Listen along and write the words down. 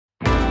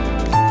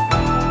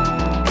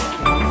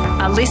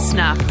A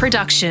listener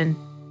production.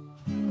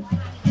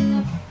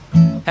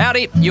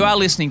 Howdy, you are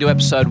listening to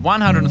episode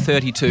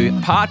 132,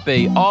 part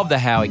B of the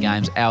Howie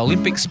Games, our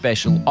Olympic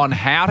special on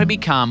how to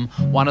become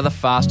one of the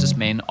fastest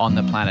men on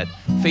the planet,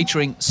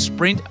 featuring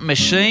sprint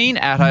machine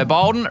Ato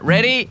Boldon.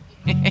 Ready,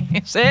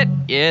 set,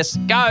 yes,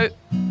 go.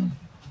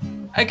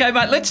 Okay,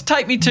 mate, let's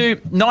take me to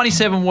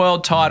 97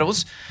 world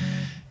titles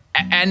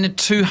and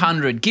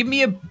 200. Give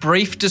me a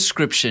brief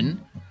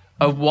description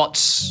of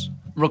what's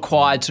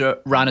required to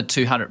run at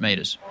 200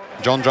 metres.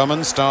 John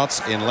Drummond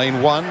starts in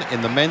lane 1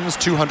 in the men's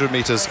 200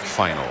 metres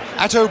final.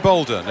 Ato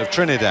Boldon of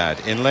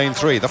Trinidad in lane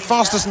 3, the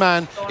fastest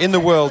man in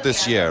the world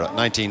this year at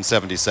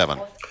 1977.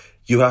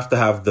 You have to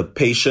have the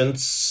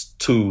patience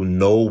to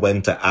know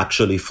when to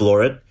actually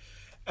floor it,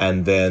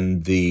 and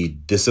then the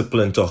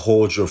discipline to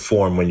hold your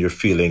form when you're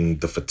feeling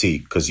the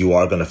fatigue, because you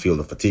are going to feel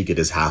the fatigue. It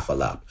is half a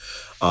lap.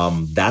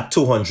 That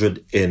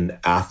 200 in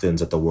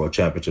Athens at the World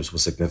Championships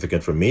was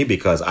significant for me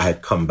because I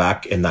had come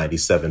back in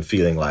 97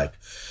 feeling like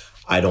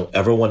I don't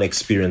ever want to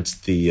experience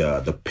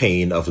the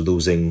pain of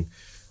losing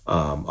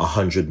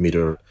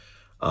 100-meter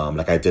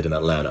like I did in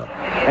Atlanta.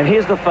 And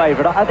here's the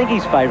favourite. I think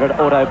he's favourite,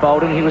 Ato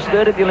Boldon. He was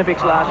third at the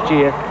Olympics last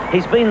year.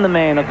 He's been the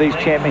man of these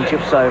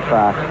championships so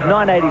far.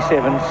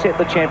 9.87, set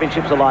the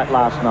championships alight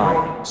last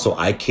night. So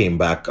I came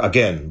back,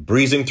 again,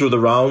 breezing through the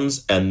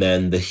rounds, and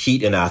then the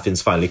heat in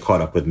Athens finally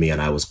caught up with me,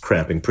 and I was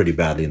cramping pretty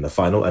badly in the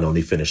final and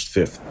only finished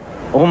 5th.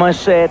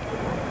 Almost set.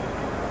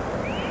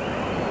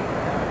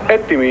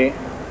 Ettimi.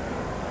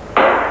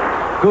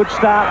 Good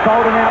start.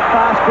 Boldon out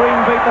fast. Green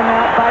beat them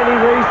out. Bailey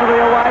reasonably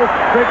away.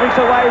 Fredericks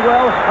away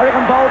well. I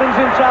reckon Boldon's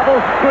in trouble.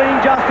 Green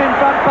just in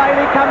front.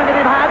 Bailey coming at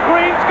him hard.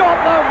 Green's got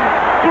them.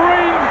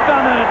 Green's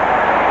done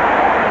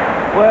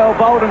it. Well,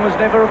 Boldon was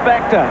never a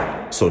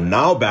factor. So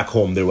now back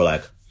home, they were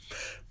like,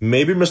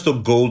 maybe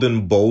Mr.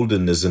 Golden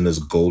Boldon isn't as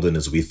golden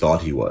as we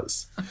thought he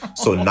was.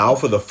 So now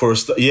for the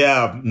first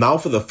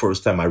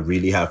time, I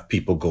really have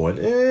people going,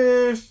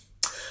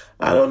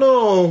 I don't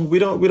know. We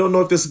don't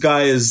know if this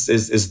guy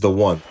is the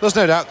one. There's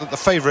no doubt that the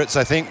favourites,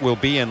 I think, will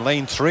be in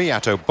lane 3,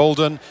 Ato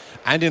Boldon,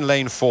 and in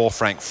lane 4,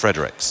 Frank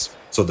Fredericks.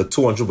 So the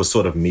 200 was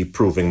sort of me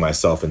proving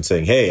myself and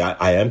saying, hey,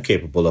 I am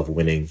capable of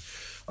winning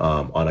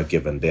on a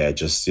given day. I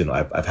just,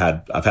 I've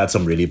had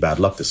some really bad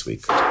luck this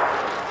week.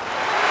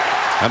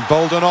 And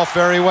Boldon off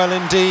very well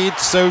indeed.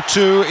 So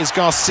too is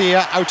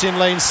Garcia out in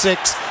lane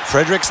 6.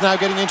 Fredericks now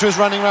getting into his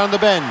running round the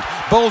bend.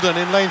 Boldon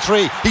in lane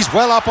 3. He's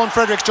well up on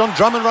Fredericks. John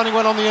Drummond running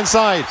well on the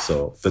inside.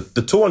 So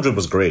the 200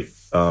 was great.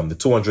 The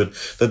 200,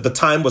 the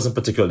time wasn't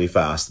particularly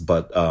fast,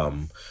 but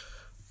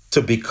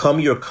to become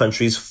your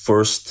country's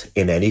first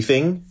in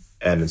anything,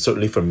 and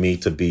certainly for me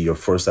to be your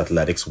first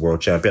athletics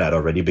world champion, I'd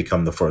already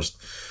become the first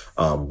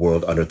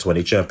world under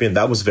 20 champion.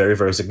 That was very,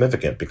 very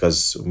significant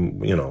because,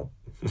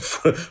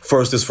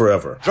 first is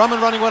forever. Drummond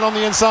running well on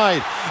the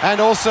inside. And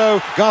also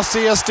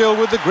Garcia still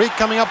with the Greek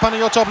coming up under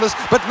your topless.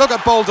 But look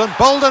at Boldon.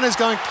 Boldon is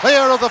going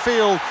clear of the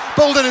field.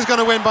 Boldon is going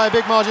to win by a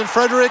big margin.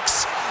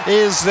 Fredericks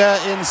is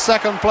in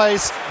second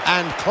place.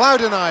 And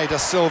Claudinei da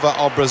Silva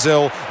of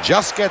Brazil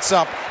just gets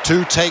up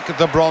to take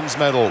the bronze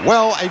medal.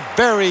 Well, a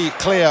very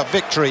clear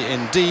victory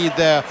indeed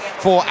there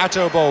for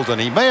Ato Boldon.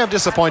 He may have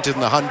disappointed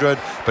in the 100,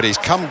 but he's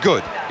come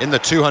good in the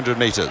 200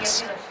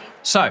 metres.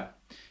 So,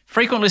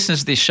 frequent listeners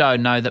to this show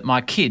know that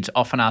my kids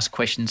often ask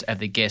questions of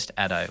the guest,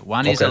 Ato.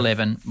 One is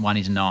 11, one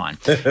is 9.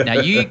 Now,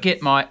 you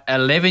get my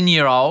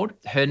 11-year-old.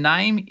 Her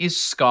name is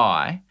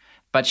Sky,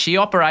 but she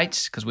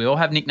operates, because we all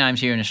have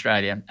nicknames here in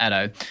Australia,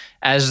 Ato,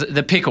 as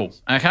the Pickle,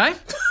 okay?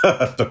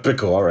 The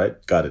Pickle, all right,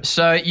 got it.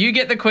 So you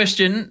get the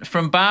question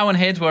from Barwon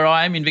Heads, where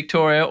I am in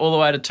Victoria, all the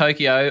way to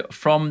Tokyo,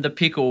 from the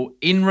Pickle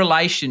in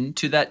relation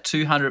to that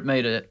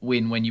 200-metre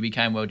win when you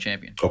became world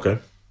champion. Okay.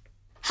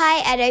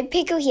 Hi, Ato,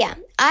 Pickle here.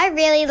 I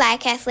really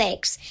like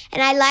athletics,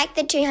 and I like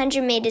the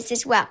 200 metres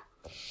as well.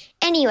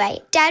 Anyway,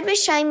 Dad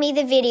was showing me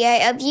the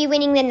video of you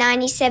winning the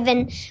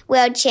 97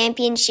 World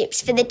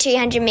Championships for the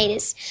 200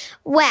 metres.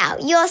 Wow,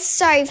 you're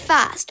so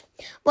fast.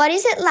 What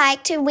is it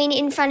like to win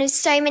in front of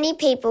so many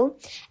people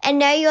and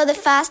know you're the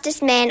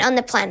fastest man on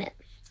the planet?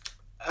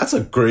 That's a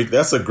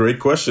great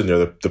question there.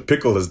 The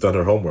Pickle has done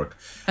her homework.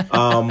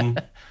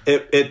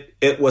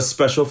 It was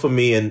special for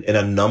me in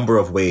a number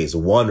of ways.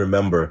 One,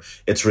 remember,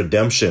 it's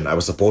redemption. I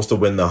was supposed to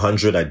win the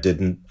 100. I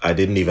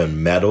didn't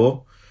even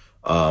medal.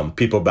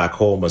 People back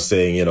home are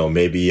saying,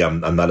 maybe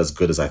I'm not as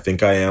good as I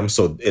think I am.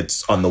 So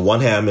it's on the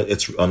one hand,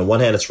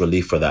 it's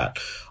relief for that.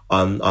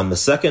 On the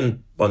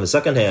second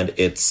hand,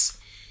 it's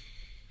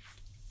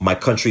my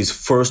country's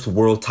first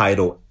world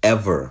title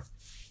ever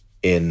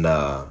in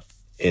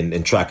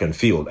track and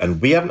field.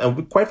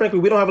 And quite frankly,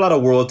 we don't have a lot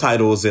of world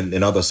titles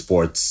in other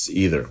sports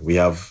either. We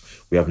have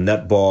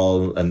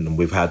netball and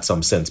we've had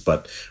some since,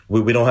 but we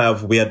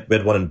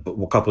had one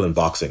a couple in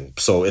boxing.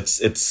 So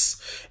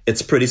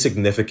it's pretty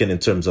significant in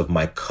terms of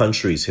my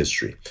country's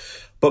history.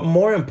 But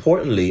more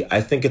importantly, I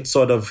think it's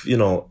sort of,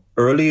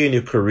 early in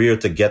your career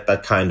to get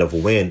that kind of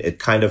win, it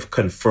kind of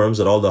confirms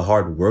that all the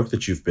hard work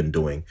that you've been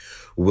doing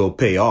will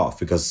pay off,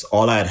 because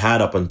all I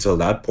had up until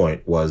that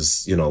point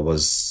was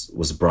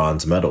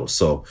bronze medal.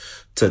 So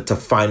to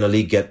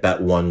finally get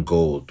that one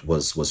gold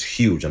was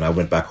huge. And I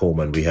went back home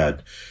and we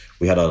had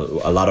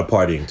a lot of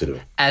partying to do.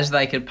 As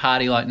they could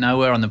party like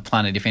nowhere on the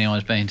planet. If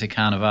anyone's been to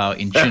Carnival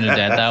in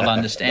Trinidad, they'll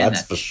understand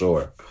That's for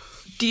sure.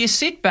 Do you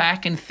sit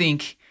back and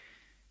think,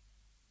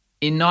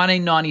 in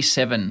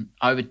 1997,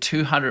 over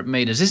 200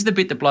 metres, this is the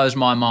bit that blows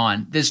my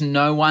mind, there's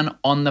no one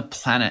on the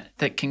planet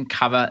that can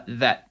cover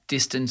that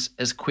distance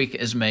as quick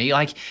as me.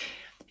 Like,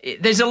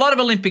 there's a lot of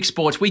Olympic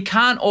sports. We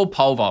can't all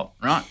pole vault,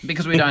 right,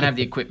 because we don't have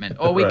the equipment.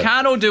 Or we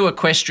can't all do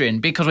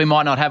equestrian because we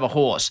might not have a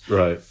horse.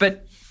 Right.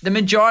 But the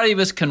majority of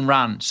us can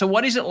run. So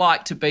what is it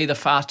like to be the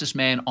fastest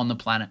man on the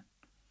planet?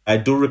 I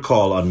do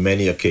recall on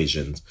many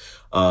occasions,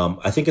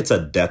 I think it's a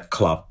death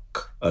clock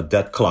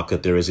that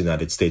there is in the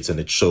United States, and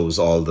it shows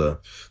all the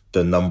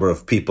number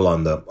of people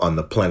on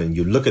the planet. And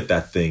you look at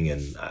that thing,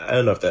 and I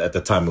don't know if at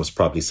the time it was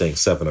probably saying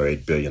 7 or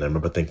 8 billion. I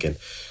remember thinking,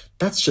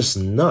 that's just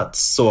nuts.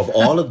 So of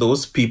all of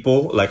those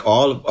people,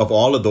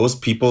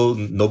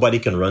 nobody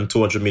can run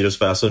 200 meters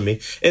faster than me.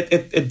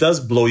 It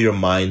does blow your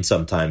mind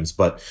sometimes.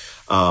 But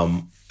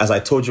as I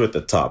told you at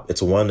the top,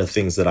 it's one of the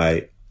things that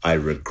I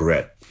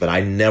regret, that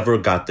I never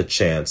got the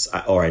chance,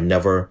 or I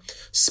never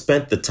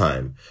spent the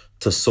time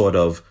to sort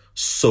of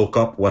soak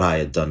up what I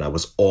had done. I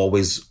was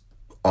always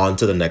on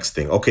to the next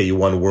thing. Okay, you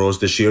won Worlds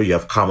this year. You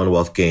have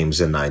Commonwealth Games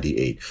in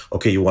 98.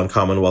 Okay, you won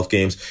Commonwealth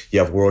Games. You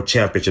have World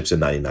Championships in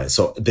 99.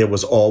 So there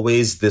was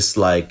always this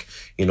look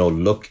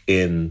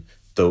through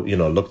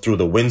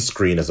the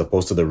windscreen as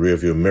opposed to the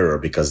rearview mirror,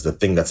 because the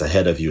thing that's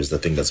ahead of you is the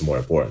thing that's more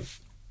important.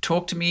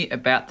 Talk to me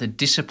about the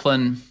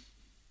discipline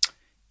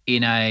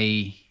in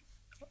a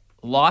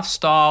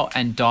lifestyle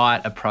and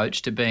diet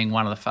approach to being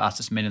one of the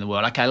fastest men in the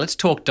world. Okay, let's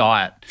talk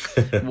diet.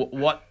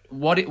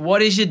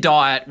 What is your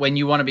diet when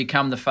you want to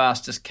become the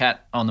fastest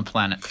cat on the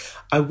planet?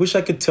 I wish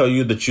I could tell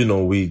you that,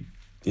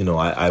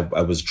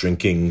 I was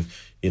drinking,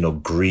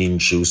 green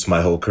juice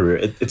my whole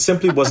career. It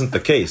simply wasn't the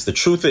case. The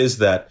truth is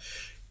that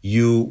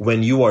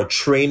when you are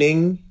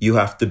training, you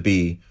have to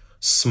be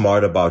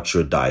smart about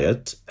your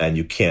diet, and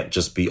you can't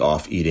just be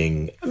off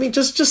eating,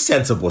 just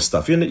sensible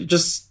stuff.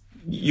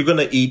 You're going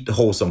to eat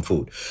wholesome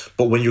food.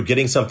 But when you're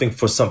getting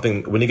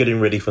when you're getting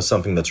ready for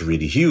something that's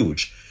really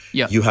huge,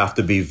 you have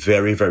to be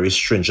very, very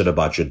stringent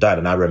about your diet.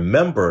 And I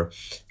remember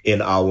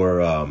in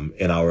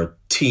our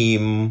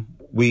team,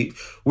 we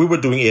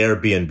were doing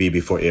Airbnb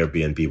before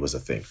Airbnb was a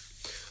thing.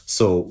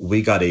 So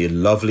we got a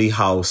lovely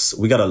house.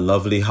 We got a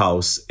lovely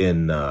house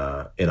in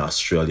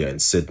Australia, in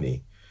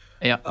Sydney.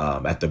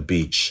 At the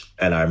beach.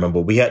 And I remember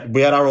we had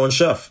our own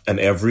chef,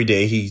 and every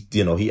day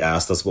he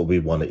asked us what we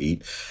want to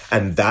eat.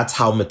 And that's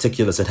how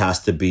meticulous it has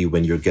to be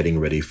when you're getting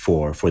ready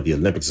for the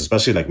Olympics.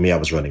 Especially like me, I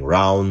was running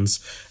rounds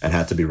and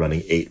had to be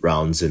running 8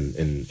 rounds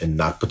in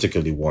not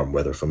particularly warm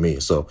weather for me.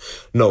 So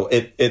no,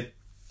 it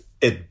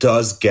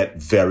does get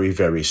very,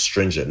 very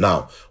stringent.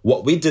 Now,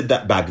 what we did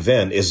that back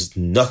then is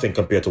nothing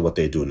compared to what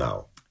they do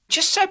now.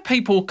 Just so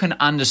people can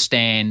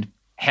understand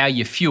how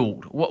you're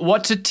fueled.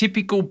 What's a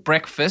typical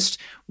breakfast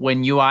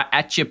when you are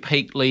at your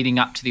peak leading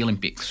up to the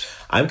Olympics?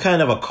 I'm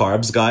kind of a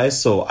carbs guy,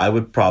 so I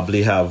would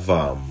probably have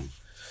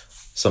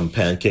some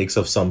pancakes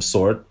of some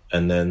sort,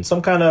 and then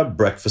some kind of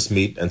breakfast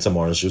meat and some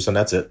orange juice, and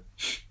that's it.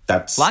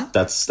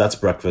 That's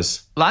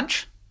breakfast.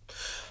 Lunch?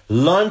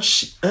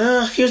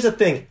 Here's the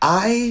thing.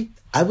 I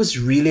was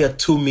really a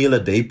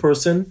 2-meal-a-day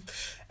person,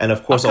 and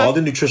of course, all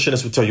the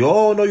nutritionists would tell you,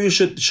 "Oh no, you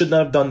should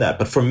not have done that."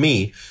 But for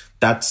me,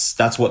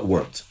 that's what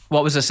worked.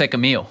 What was the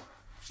second meal?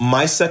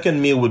 My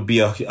second meal would be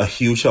a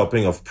huge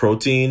helping of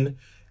protein,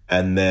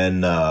 and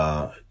then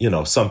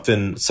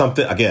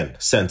something again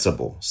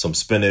sensible, some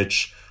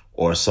spinach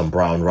or some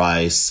brown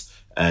rice,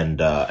 and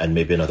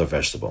maybe another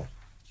vegetable.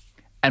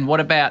 And what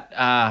about?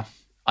 I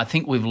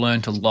think we've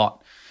learned a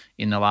lot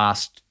in the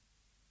last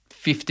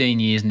 15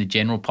 years in the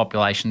general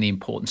population, the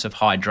importance of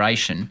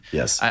hydration.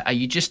 Yes. Are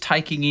you just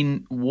taking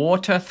in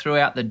water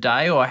throughout the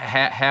day, or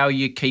how are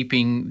you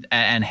keeping,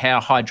 and how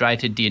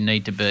hydrated do you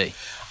need to be?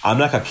 I'm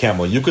like a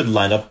camel. You could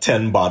line up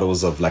 10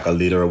 bottles of like a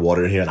liter of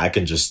water in here and I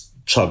can just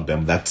chug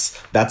them.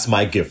 That's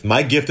my gift.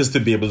 My gift is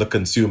to be able to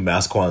consume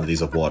mass quantities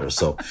of water.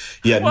 So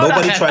yeah,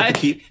 nobody tried to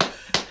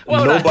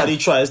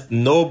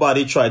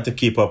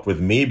keep up with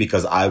me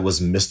because I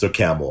was Mr.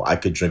 Camel. I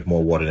could drink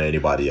more water than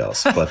anybody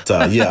else. But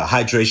yeah,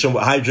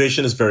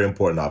 hydration is very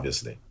important,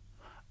 obviously.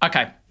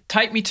 Okay,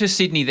 take me to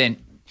Sydney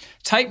then.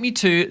 Take me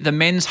to the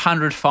men's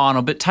 100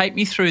 final, but take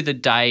me through the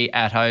day,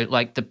 Ato,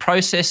 like the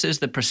processes,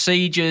 the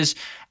procedures,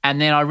 and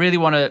then I really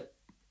want to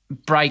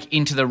break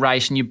into the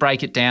race and you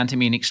break it down to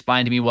me and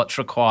explain to me what's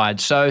required.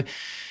 So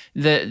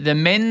the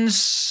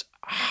men's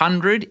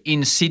 100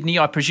 in Sydney,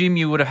 I presume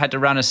you would have had to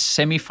run a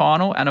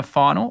semi-final and a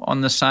final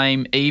on the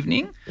same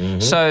evening. Mm-hmm.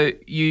 So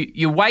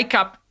you wake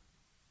up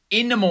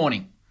in the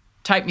morning.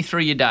 Take me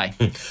through your day.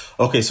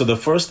 Okay, so the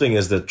first thing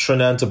is that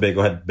Trinidad and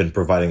Tobago had been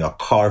providing a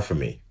car for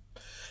me.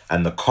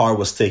 And the car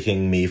was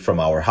taking me from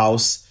our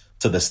house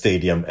to the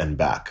stadium and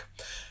back.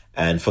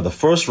 And for the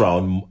first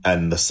round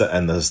and the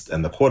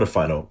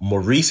quarterfinal,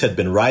 Maurice had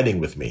been riding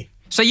with me.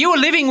 So you were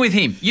living with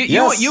him?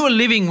 You were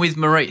living with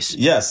Maurice?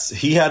 Yes.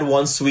 He had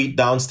one suite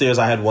downstairs.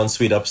 I had one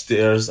suite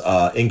upstairs.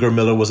 Inger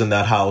Miller was in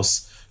that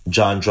house.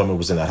 John Drummond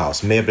was in that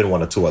house. May have been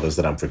one or two others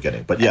that I'm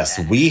forgetting. But yes,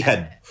 we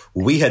had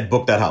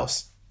booked that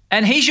house.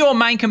 And he's your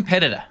main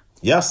competitor?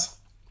 Yes.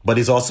 But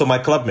he's also my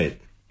clubmate.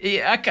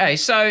 Yeah, okay,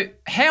 so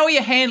how are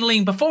you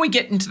handling, before we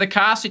get into the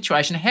car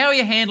situation, how are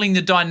you handling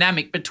the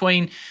dynamic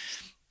between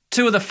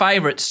two of the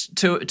favourites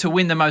to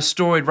win the most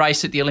storied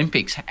race at the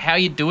Olympics? How are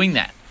you doing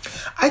that?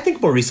 I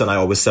think Maurice and I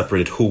always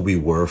separated who we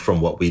were from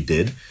what we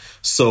did.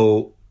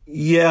 So,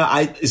 yeah,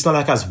 it's not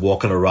like I was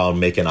walking around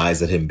making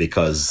eyes at him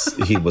because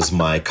he was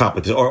my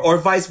competition, or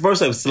vice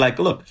versa. It's like,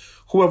 look,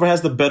 whoever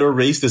has the better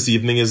race this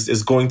evening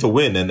is going to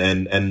win,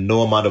 and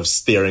no amount of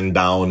staring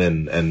down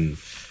and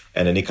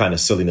any kind of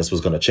silliness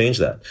was going to change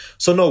that.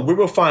 So no, we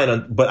were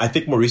fine. But I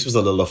think Maurice was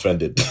a little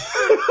offended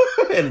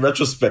in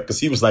retrospect because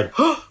he was like,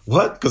 huh,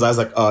 what? Because I was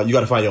like, you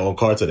got to find your own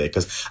car today.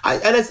 It's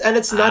not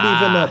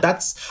even,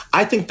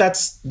 I think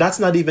that's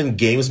not even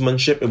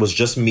gamesmanship. It was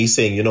just me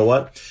saying, you know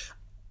what?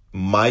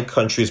 My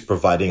country is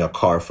providing a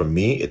car for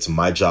me. It's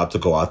my job to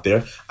go out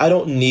there. I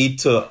don't need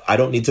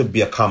to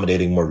be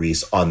accommodating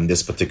Maurice on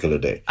this particular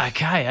day.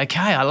 Okay.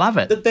 I love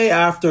it. The day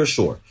after,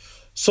 sure.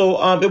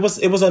 So it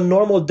was a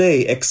normal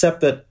day,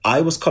 except that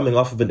I was coming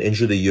off of an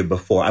injury the year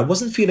before. I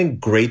wasn't feeling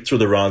great through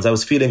the rounds. I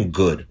was feeling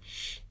good.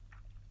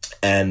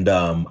 And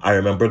I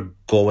remember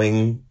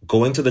going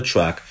to the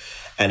track,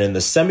 and in the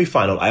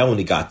semifinal, I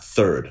only got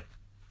third.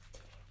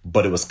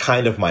 But it was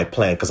kind of my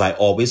plan because I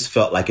always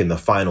felt like in the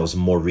finals,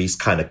 Maurice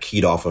kind of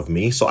keyed off of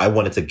me. So I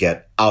wanted to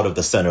get out of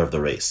the center of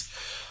the race.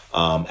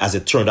 As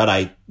it turned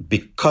out,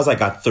 because I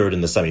got third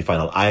in the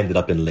semifinal, I ended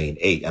up in lane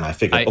 8. And I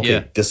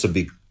figured, this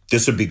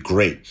would be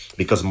great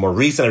because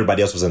Maurice and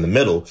everybody else was in the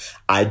middle.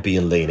 I'd be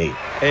in lane 8.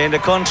 And a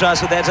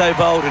contrast with Ato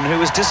Boldon, who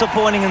was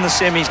disappointing in the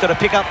semi. He's got to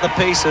pick up the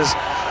pieces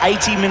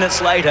 80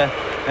 minutes later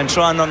and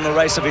try and run the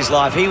race of his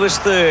life. He was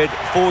third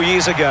 4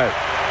 years ago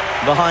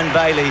behind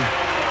Bailey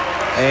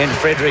and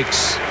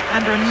Fredericks.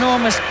 Under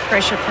enormous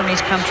pressure from his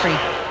country.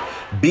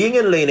 Being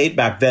in lane 8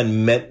 back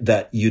then meant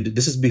that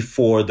this is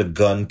before the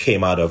gun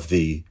came out of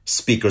the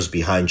speakers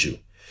behind you.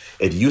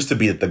 It used to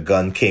be that the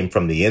gun came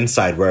from the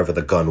inside, wherever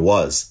the gun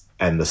was,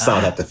 and the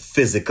sound had to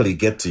physically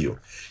get to you.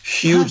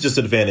 Huge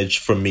disadvantage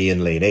for me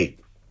in lane 8.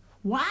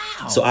 Wow.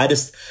 So I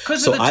just...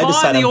 Because of the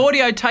time the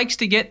audio takes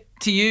to get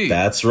to you.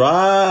 That's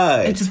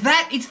right. It's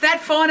that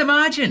fine a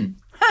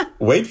margin. Huh.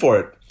 Wait for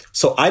it.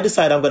 So I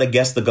decide I'm going to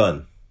guess the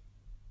gun.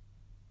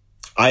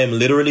 I am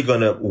literally going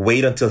to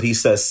wait until he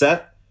says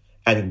set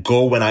and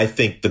go when I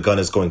think the gun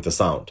is going to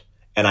sound.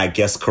 And I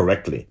guess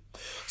correctly.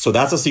 So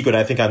that's a secret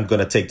I think I'm going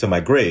to take to my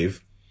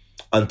grave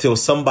until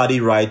somebody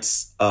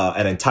writes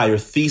an entire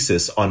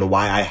thesis on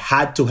why I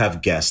had to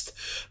have guessed.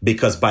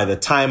 Because by the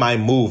time I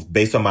moved,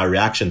 based on my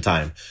reaction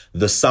time,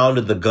 the sound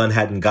of the gun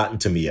hadn't gotten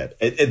to me yet.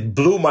 It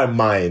blew my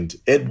mind.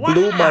 It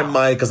blew my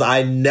mind because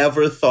I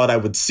never thought I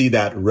would see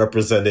that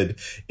represented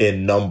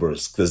in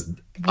numbers. Because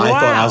I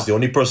thought I was the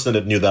only person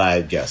that knew that I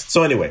had guessed.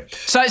 So anyway.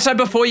 So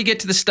before you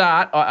get to the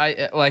start,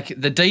 I like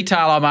the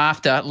detail I'm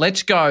after,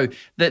 let's go.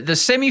 The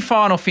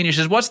semi-final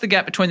finishes, what's the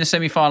gap between the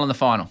semi-final and the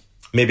final?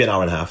 Maybe an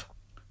hour and a half.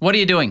 What are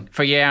you doing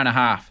for a year and a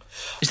half?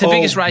 It's the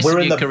biggest race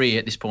of your career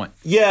at this point.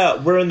 Yeah,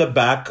 we're in the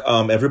back.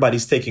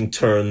 Everybody's taking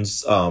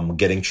turns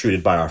getting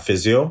treated by our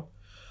physio.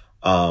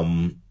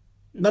 Not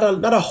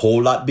a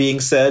whole lot being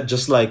said,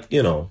 just like,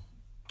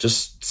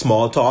 just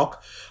small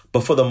talk.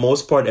 But for the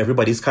most part,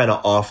 everybody's kind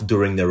of off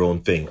doing their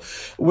own thing.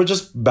 We're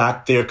just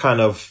back there kind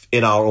of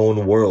in our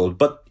own world.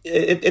 But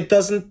it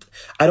doesn't,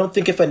 I don't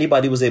think if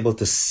anybody was able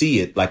to see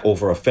it like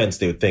over a fence,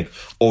 they would think,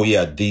 oh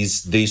yeah,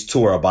 these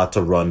two are about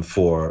to run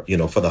for the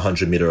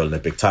 100-meter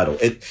Olympic title.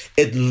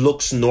 It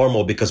looks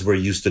normal because we're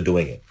used to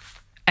doing it.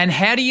 And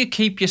how do you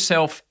keep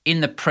yourself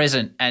in the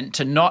present and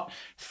to not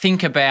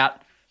think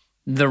about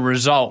the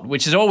result,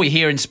 which is all we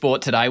hear in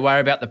sport today, worry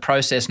about the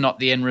process, not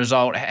the end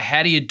result?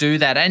 How do you do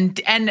that?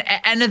 And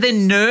are there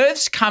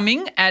nerves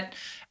coming at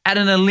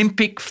an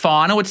Olympic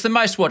final? It's the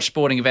most watched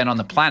sporting event on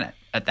the planet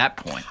at that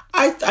point.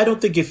 I don't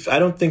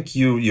think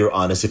you're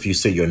honest if you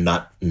say you're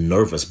not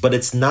nervous, but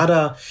it's not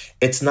a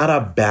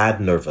bad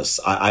nervous.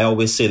 I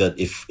always say that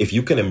if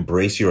you can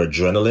embrace your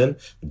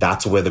adrenaline,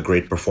 that's where the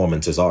great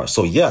performances are.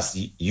 So yes,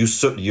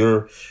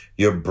 your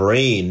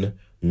brain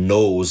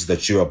knows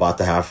that you're about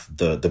to have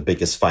the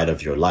biggest fight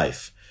of your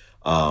life.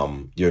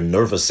 Your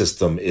nervous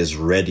system is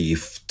ready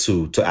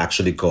to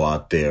actually go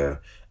out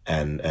there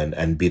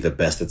and be the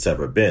best it's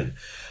ever been.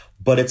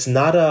 But it's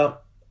not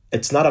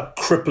a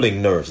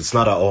crippling nerves. It's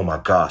not oh my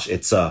gosh.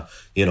 It's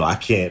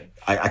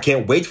I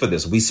can't wait for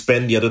this. We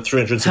spend the other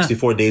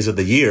 364 days of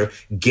the year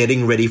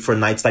getting ready for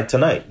nights like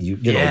tonight. You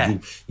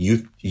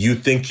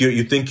think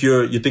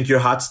you're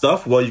hot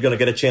stuff. Well, you're gonna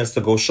get a chance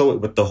to go show it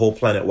with the whole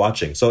planet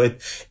watching. So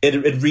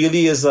it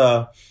really is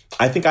I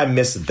think I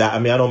miss that. I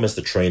mean, I don't miss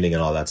the training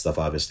and all that stuff,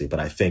 obviously, but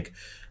I think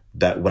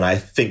that when I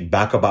think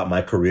back about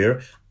my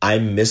career, I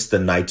miss the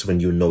nights when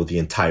you know the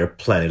entire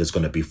planet is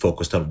going to be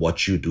focused on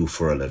what you do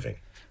for a living.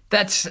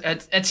 That's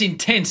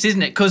intense,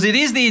 isn't it? Because it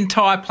is the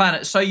entire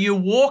planet. So you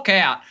walk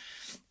out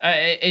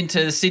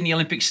into the Sydney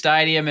Olympic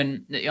Stadium,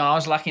 and I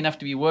was lucky enough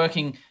to be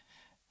working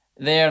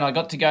there, and I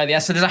got to go there.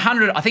 So there's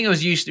 100. I think it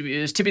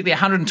was typically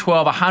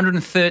 112,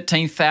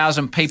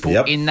 113,000 people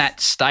in that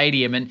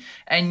stadium,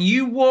 and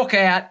you walk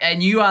out,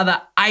 and you are the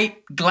 8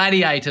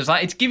 gladiators.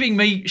 Like, it's giving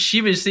me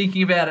shivers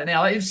thinking about it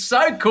now. It's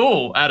so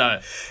cool,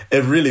 Ato.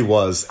 It really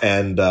was,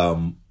 and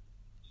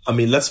I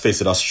mean, let's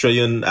face it,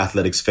 Australian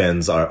athletics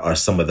fans are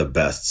some of the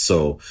best.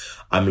 So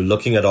I'm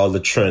looking at all the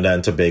Trinidad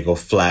and Tobago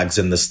flags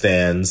in the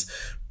stands.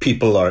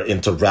 People are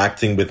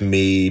interacting with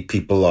me.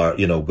 People are,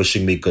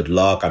 wishing me good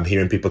luck. I'm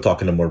hearing people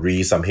talking to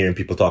Maurice. I'm hearing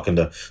people talking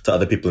to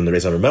other people in the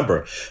race. I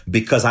remember,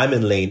 because I'm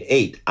in lane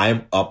 8,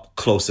 I'm up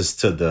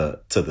closest to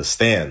the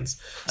stands.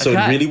 So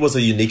It really was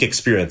a unique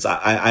experience.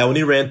 I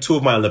only ran 2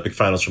 of my Olympic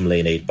finals from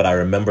lane 8, but I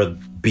remember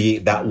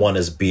that one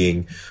as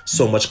being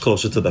so much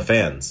closer to the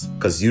fans,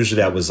 because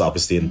usually I was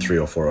obviously in 3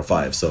 or 4 or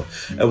 5. So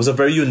it was a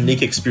very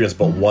unique experience,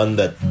 but one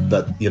that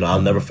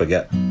I'll never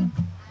forget.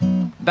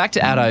 Back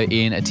to Ato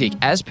in a tick.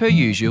 As per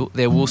usual,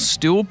 there will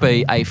still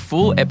be a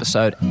full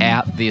episode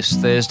out this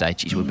Thursday.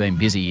 Geez, we've been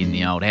busy in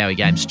the old Howie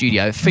Games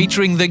studio,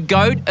 featuring the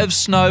GOAT of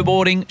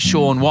snowboarding,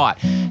 Shaun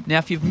White. Now,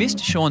 if you've missed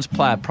Shaun's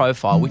player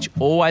profile, which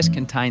always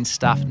contains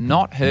stuff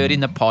not heard in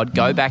the pod,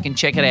 go back and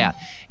check it out,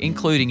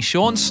 including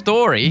Shaun's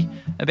story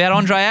about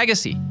Andre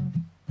Agassi.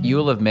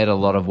 You'll have met a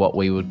lot of what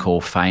we would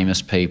call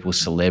famous people,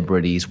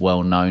 celebrities,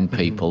 well-known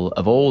people.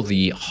 Of all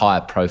the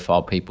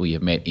high-profile people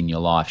you've met in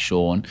your life,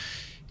 Shaun,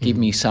 give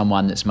me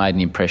someone that's made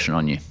an impression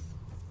on you.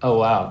 Oh,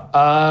 wow.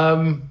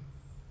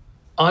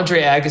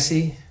 Andre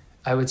Agassi,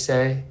 I would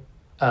say.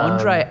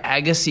 Andre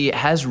Agassi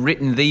has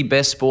written the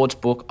best sports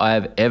book I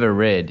have ever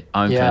read,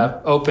 Open. Yeah,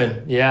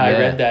 Open. Yeah, I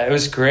read that. It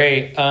was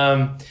great.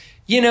 To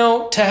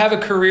have a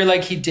career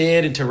like he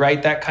did and to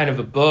write that kind of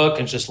a book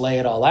and just lay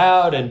it all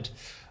out. And,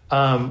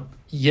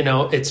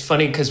 it's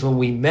funny because when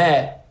we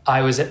met,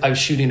 I was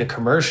shooting a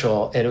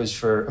commercial, and it was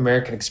for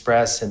American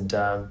Express, and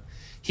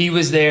he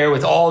was there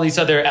with all these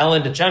other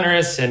Ellen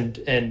DeGeneres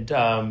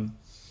and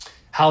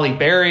Halle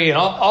Berry and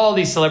all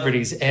these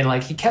celebrities. And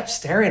like, he kept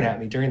staring at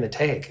me during the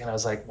take. And I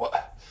was like,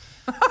 what?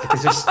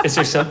 Like, is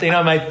there something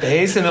on my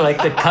face? And then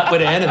like the cut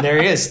would end, and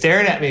there he is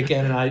staring at me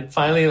again. And I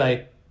finally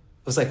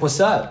was like,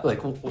 what's up? Like,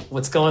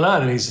 what's going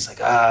on? And he's just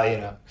like,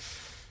 I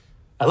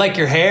like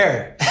your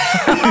hair.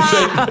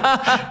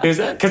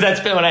 Because that's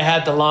been when I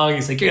had the long,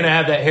 he's like, you're going to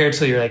have that hair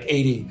till you're like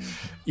 80.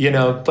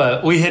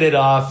 But we hit it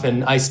off,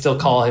 and I still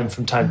call him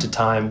from time to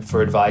time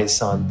for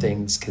advice on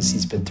things because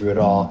he's been through it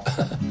all.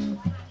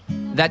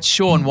 That's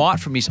Shaun White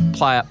from his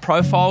player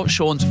profile.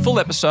 Shaun's full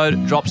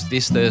episode drops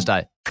this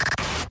Thursday.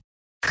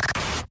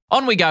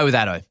 On we go with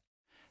Ato.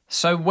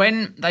 So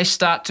when they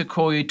start to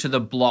call you to the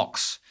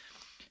blocks,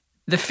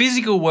 the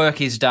physical work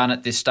is done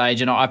at this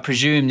stage, and I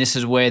presume this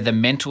is where the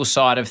mental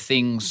side of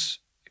things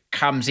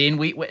comes in.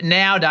 We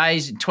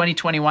nowadays, in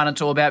 2021,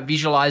 it's all about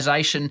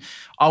visualization.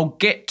 I'll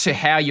get to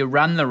how you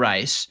run the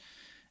race,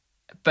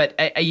 but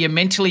are you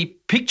mentally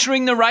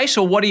picturing the race,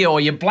 or what are you? Or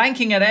you're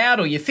blanking it out,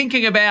 or you're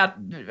thinking about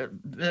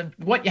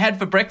what you had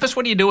for breakfast?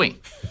 What are you doing?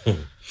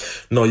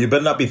 No, you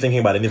better not be thinking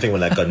about anything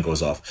when that gun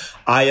goes off.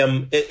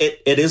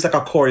 It is like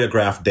a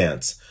choreographed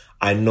dance.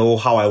 I know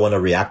how I want to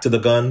react to the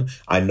gun.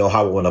 I know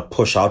how I want to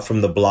push out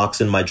from the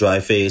blocks in my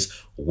drive phase,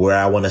 where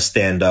I want to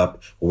stand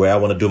up, where I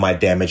want to do my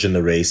damage in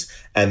the race.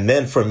 And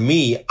then for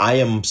me, I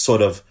am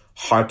sort of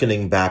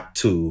hearkening back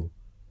to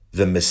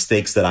the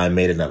mistakes that I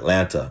made in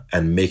Atlanta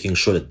and making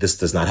sure that this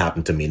does not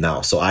happen to me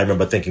now. So I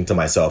remember thinking to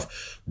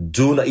myself,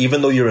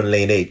 even though you're in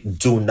lane 8,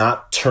 do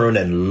not turn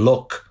and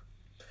look.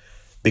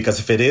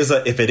 Because if it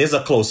is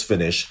a close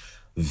finish,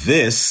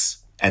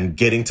 this and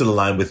getting to the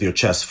line with your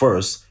chest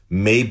first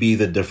may be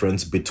the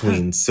difference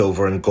between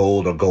silver and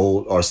gold,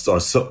 or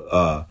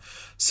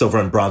silver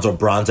and bronze, or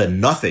bronze and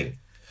nothing.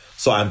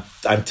 So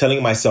I'm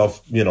telling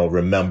myself,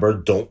 remember,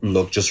 don't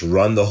look, just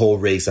run the whole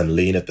race and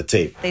lean at the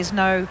tape. There's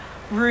no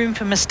room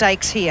for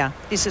mistakes here.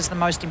 This is the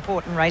most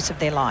important race of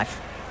their life.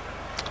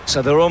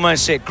 So they're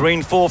almost set.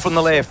 Green 4 from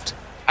the left.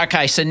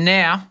 Okay, so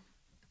now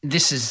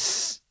this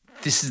is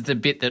the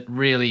bit that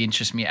really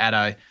interests me,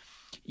 Ato.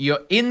 You're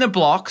in the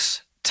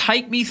blocks.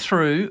 Take me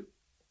through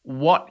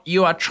what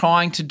you are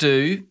trying to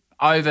do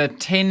over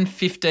 10,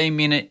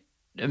 15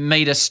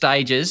 metre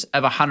stages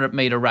of a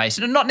 100-metre race.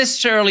 And not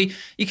necessarily,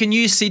 you can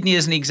use Sydney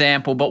as an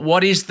example, but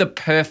what is the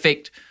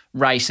perfect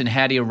race and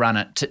how do you run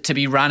it to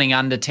be running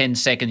under 10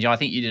 seconds? I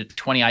think you did it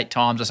 28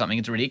 times or something.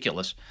 It's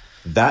ridiculous.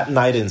 That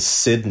night in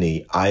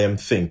Sydney, I am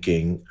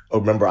thinking,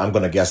 remember, I'm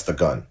going to guess the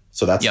gun.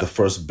 So that's the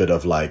first bit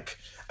of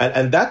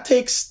and that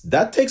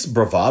takes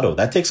bravado.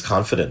 That takes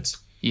confidence.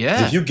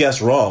 Yeah. If you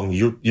guess wrong,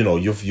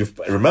 you've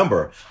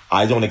remember,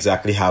 I don't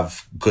exactly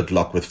have good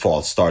luck with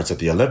false starts at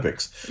the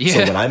Olympics. Yeah. So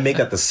when I make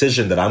a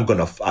decision that I'm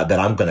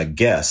gonna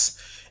guess,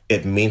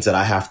 it means that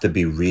I have to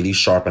be really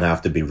sharp and I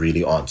have to be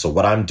really on. So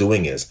what I'm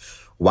doing is,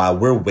 while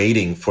we're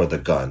waiting for the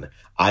gun,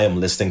 I am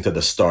listening to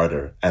the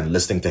starter and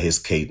listening to his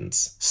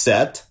cadence.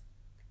 Set,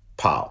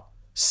 pow.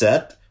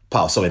 Set,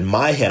 pow. So in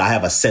my head, I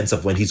have a sense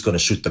of when he's going to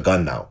shoot the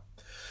gun now.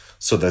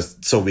 So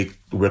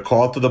we're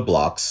called to the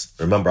blocks.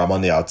 Remember, I'm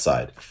on the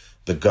outside.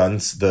 The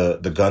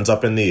gun's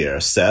up in the air.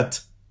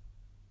 Set.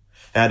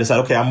 And I decide,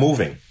 okay, I'm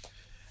moving.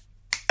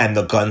 And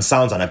the gun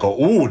sounds, and I go,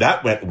 ooh,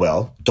 that went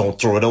well. Don't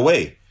throw it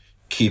away.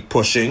 Keep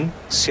pushing.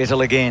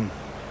 Settle again.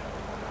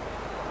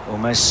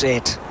 Almost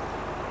set.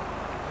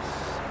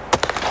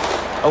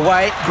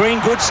 Away. Green,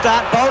 good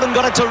start. Boldon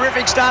got a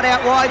terrific start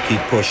out wide.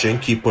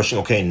 Keep pushing.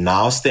 Okay,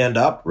 now stand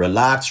up.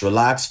 Relax.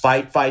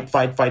 Fight.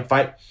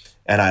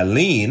 And I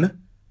lean,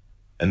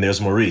 and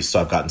there's Maurice,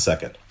 so I've gotten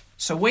second.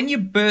 So when you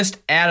burst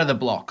out of the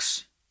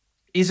blocks,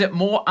 is it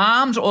more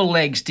arms or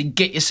legs to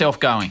get yourself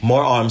going?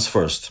 More arms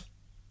first.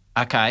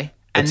 Okay.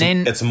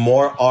 It's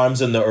more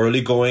arms in the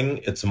early going.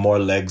 It's more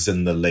legs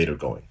in the later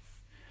going.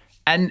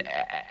 And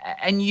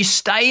you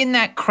stay in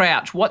that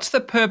crouch. What's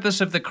the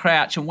purpose of the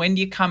crouch, and when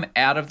do you come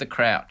out of the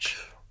crouch?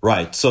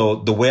 Right. So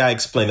the way I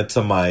explain it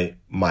to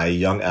my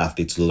young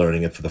athletes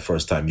learning it for the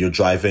first time, you're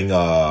driving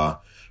a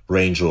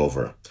Range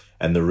Rover,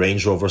 and the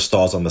Range Rover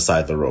stalls on the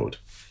side of the road.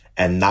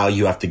 And now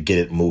you have to get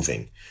it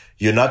moving.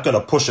 You're not going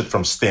to push it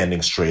from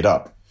standing straight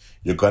up.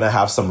 You're going to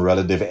have some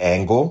relative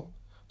angle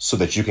so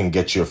that you can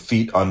get your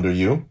feet under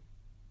you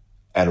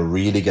and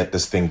really get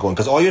this thing going.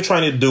 Because all you're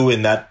trying to do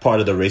in that part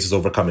of the race is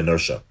overcome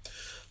inertia.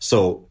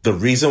 So the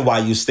reason why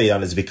you stay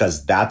on is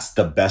because that's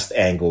the best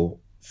angle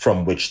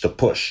from which to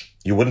push.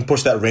 You wouldn't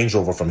push that Range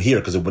Rover from here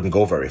because it wouldn't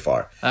go very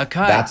far. Okay.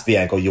 That's the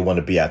angle you want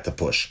to be at to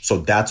push. So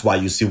that's why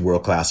you see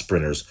world-class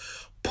sprinters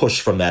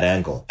push from that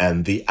angle.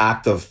 And the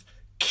act of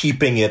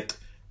keeping it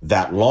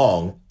that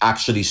long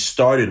actually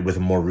started with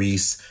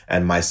Maurice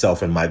and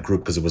myself and my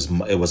group, because it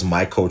was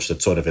my coach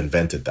that sort of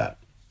invented that.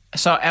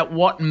 So at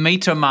what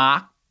meter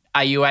mark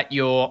are you at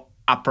your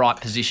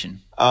upright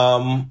position?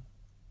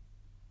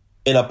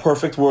 In a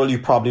perfect world, you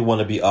probably want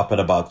to be up at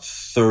about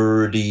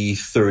 30,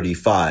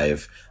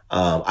 35.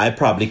 I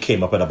probably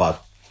came up at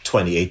about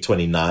 28,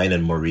 29,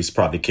 and Maurice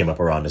probably came up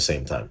around the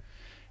same time.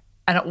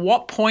 And at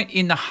what point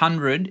in the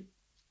 100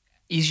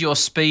 is your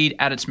speed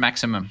at its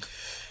maximum?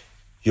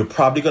 You're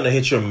probably going to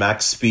hit your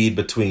max speed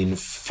between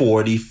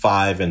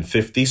 45 and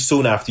 50.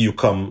 Soon after you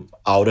come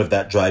out of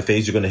that dry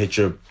phase, you're going to hit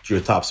your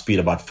top speed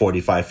about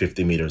 45,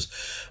 50 meters.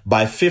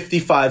 By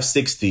 55,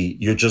 60,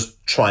 you're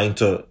just trying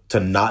to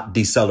not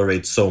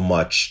decelerate so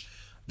much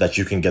that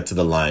you can get to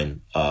the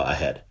line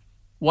ahead.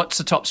 What's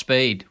the top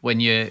speed when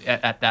you're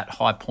at that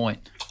high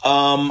point?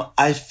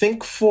 I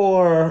think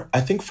for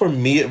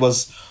me, it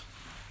was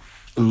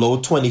low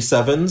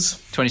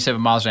 27s.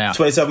 27 miles an hour.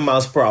 27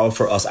 miles per hour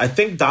for us. I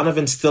think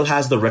Donovan still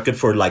has the record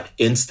for like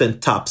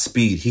instant top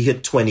speed. He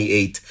hit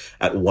 28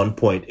 at one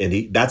point,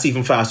 and that's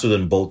even faster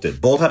than Bolt did.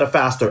 Bolt had a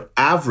faster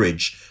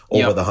average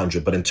over the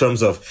 100, but in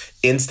terms of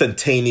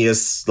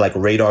instantaneous like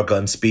radar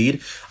gun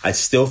speed, I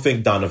still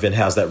think Donovan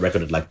has that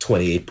record at like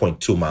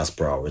 28.2 miles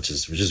per hour, which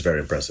is very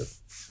impressive.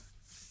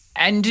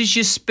 And does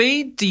your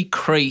speed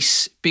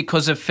decrease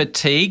because of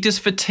fatigue? Does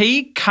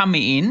fatigue come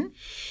in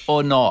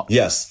or not?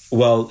 Yes.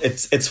 Well,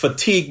 it's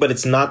fatigue, but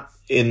it's not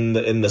in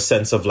the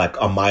sense of like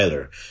a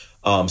miler.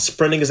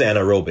 Sprinting is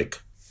anaerobic.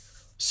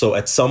 So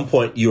at some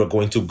point you are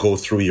going to go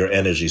through your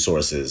energy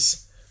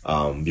sources.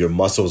 Your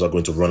muscles are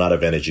going to run out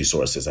of energy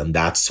sources, and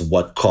that's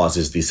what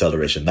causes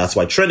deceleration. That's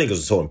why training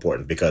is so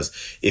important, because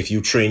if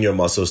you train your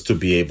muscles to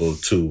be able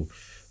to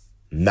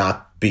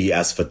not be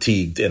as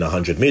fatigued in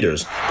 100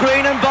 meters.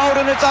 Green and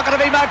Boldon, it's not going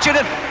to be much in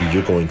it.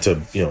 You're going to,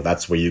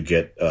 that's where you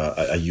get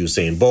a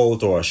Usain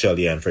Bolt or a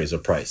Shelly-Ann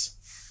Fraser-Price.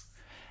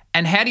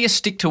 And how do you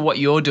stick to what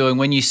you're doing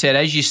when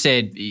as you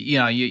said,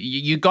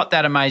 you got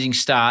that amazing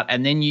start,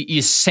 and then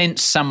you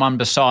sense someone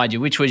beside you,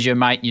 which was your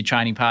mate and your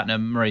training partner,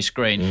 Maurice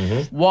Green.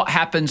 Mm-hmm. What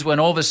happens when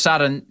all of a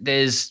sudden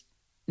there's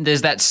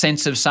that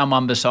sense of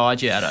someone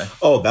beside you, Ato?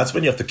 Oh, that's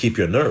when you have to keep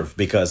your nerve,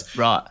 because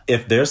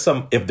if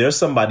there's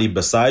somebody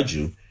beside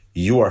you,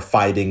 you are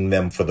fighting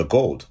them for the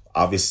gold.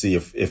 Obviously,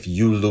 if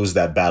you lose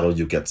that battle,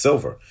 you get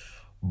silver.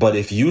 But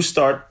if you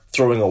start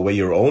throwing away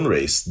your own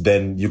race,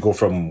 then you go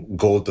from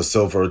gold to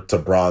silver to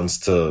bronze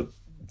to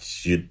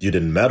you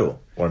didn't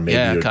medal, or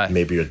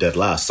maybe you're dead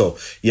last. So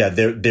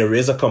there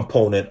is a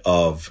component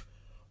of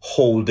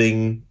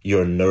holding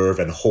your nerve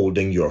and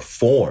holding your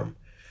form,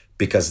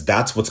 because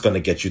that's what's going to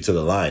get you to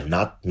the line.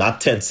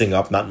 Not tensing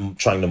up, not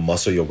trying to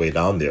muscle your way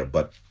down there,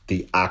 but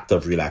the act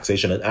of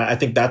relaxation. And I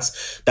think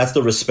that's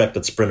the respect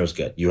that sprinters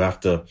get. You have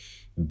to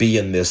be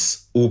in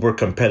this uber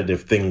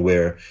competitive thing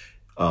where,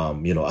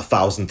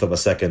 1,000th of a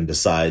second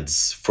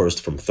decides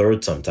first from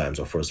third sometimes,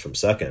 or first from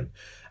second.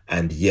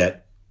 And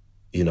yet,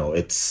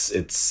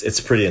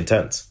 it's pretty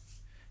intense.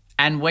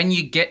 And when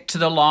you get to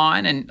the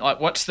line, and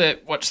like, what's the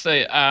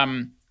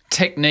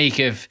technique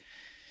of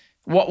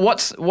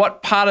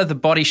what part of the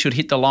body should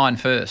hit the line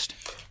first?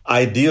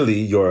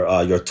 Ideally,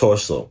 your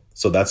torso.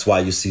 So that's why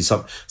you see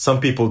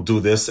some people do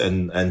this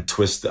and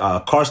twist.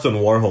 Karsten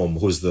Warholm,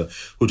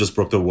 who just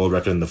broke the world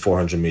record in the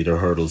 400-meter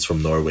hurdles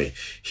from Norway.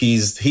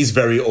 He's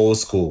very old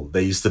school.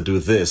 They used to do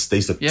this. They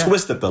used to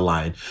twist at the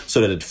line so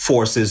that it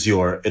forces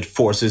your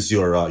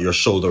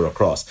shoulder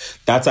across.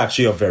 That's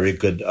actually a very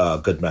good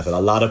method. A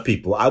lot of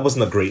people. I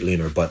wasn't a great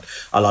leaner, but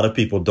a lot of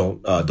people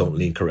don't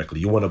lean correctly.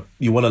 You want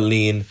to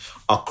lean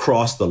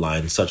across the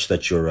line such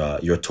that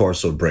your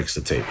torso breaks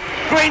the tape.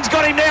 Green's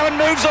got him now and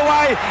moves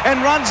away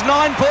and runs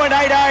 9.88.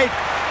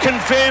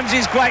 Confirms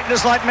his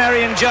greatness like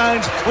Marion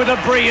Jones with a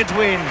brilliant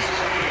win.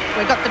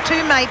 We've got the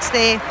two mates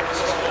there,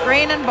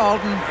 Green and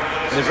Boldon.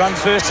 They've run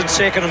first and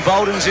second, and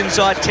Boldon's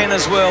inside 10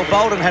 as well.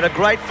 Boldon had a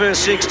great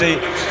first 60,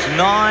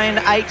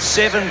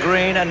 9.87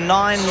 Green and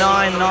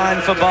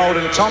 9.99 for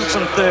Boldon.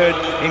 Thompson third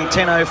in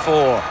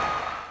 10.04.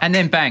 And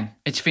then bang,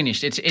 it's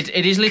finished. It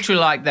is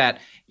literally like that.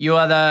 You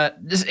are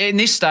in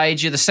this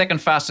stage, you're the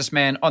second fastest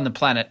man on the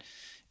planet,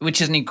 which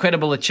is an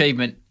incredible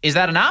achievement. Is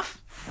that enough?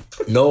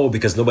 No,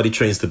 because nobody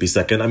trains to be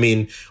second. I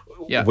mean,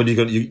 what are you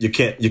going? You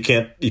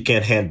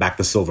can't hand back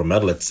the silver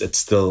medal. It's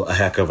still a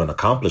heck of an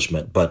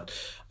accomplishment. But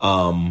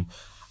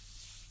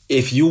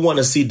if you want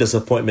to see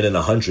disappointment in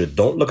 100,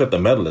 don't look at the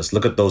medalists.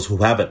 Look at those who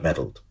haven't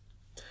medaled.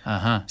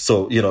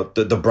 So,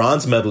 the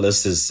bronze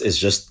medalist is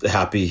just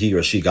happy he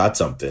or she got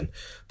something.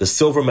 The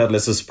silver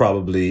medalist is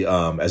probably,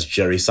 as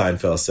Jerry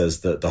Seinfeld says,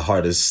 the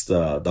hardest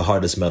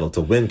medal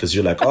to win, because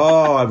you're like,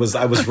 oh, I was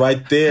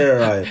right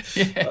there.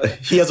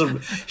 He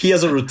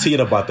has a routine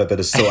about that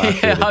is so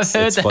accurate.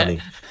 It's funny.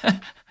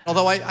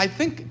 Although I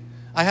think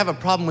I have a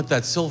problem with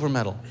that silver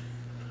medal.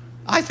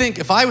 I think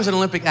if I was an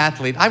Olympic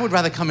athlete, I would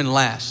rather come in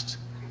last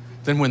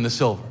than win the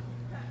silver.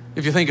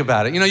 If you think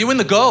about it, you win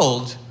the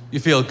gold, you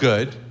feel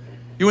good.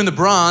 You win the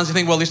bronze, you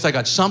think, well, at least I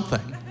got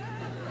something.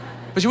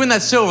 But you win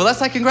that silver, that's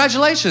like,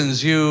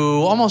 congratulations,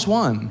 you almost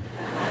won.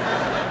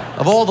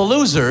 Of all the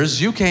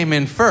losers, you came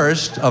in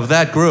first of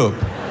that group.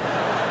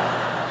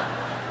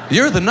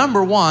 You're the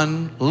number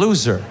one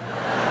loser.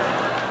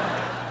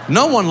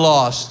 No one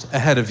lost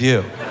ahead of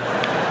you.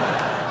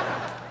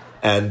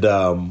 And,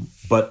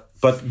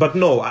 But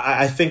no,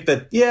 I think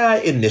that,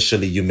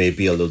 initially you may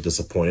be a little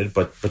disappointed,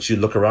 but you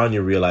look around,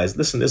 you realize,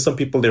 listen, there's some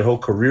people, their whole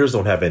careers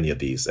don't have any of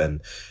these.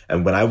 And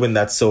when I win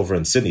that silver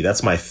in Sydney,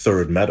 that's my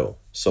third medal.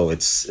 So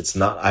it's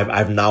not,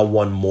 I've now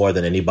won more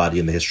than anybody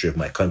in the history of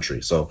my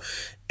country. So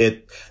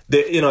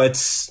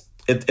it's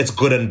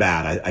good and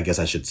bad, I guess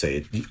I should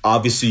say.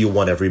 Obviously you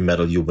want every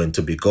medal you win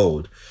to be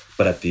gold.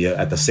 But at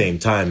the same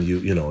time,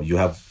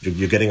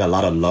 you're getting a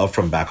lot of love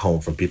from back home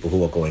from people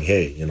who are going,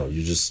 hey,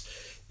 you just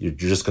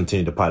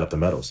continue to pile up the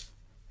medals.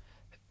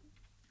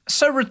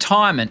 So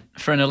retirement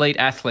for an elite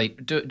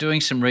athlete, doing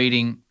some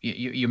reading,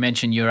 you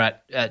mentioned you're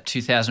at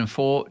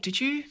 2004.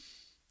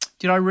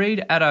 Did I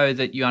read, Ato,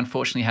 that you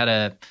unfortunately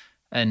had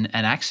an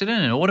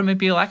accident, an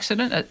automobile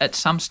accident at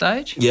some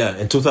stage? Yeah,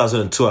 in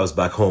 2002, I was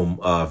back home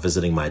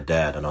visiting my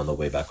dad, and on the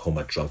way back home,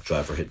 a drunk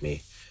driver hit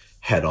me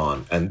head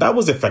on. And that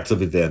was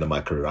effectively the end of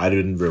my career. I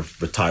didn't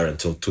retire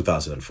until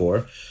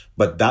 2004.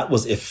 But that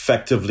was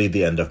effectively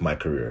the end of my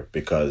career,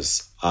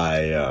 because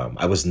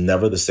I was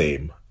never the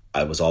same.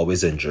 I was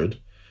always injured.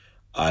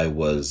 I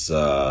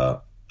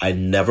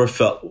never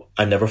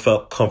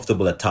felt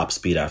comfortable at top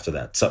speed after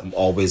that. It's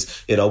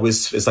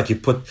like you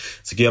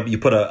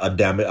put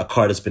a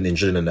car that's been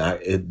injured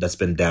that's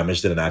been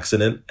damaged in an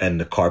accident, and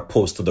the car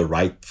pulls to the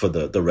right for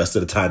the rest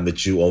of the time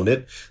that you own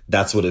it.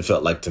 That's what it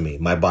felt like to me.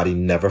 My body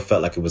never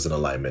felt like it was in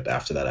alignment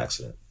after that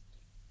accident.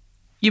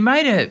 You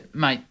mate.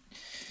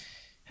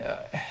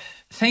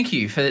 Thank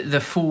you for the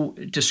full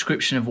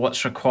description of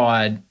what's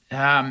required.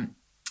 I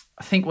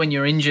think when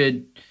you're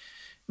injured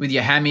with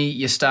your hammy,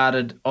 you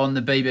started on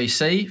the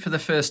BBC for the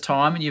first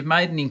time, and you've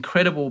made an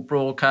incredible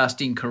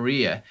broadcasting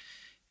career.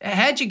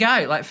 How'd you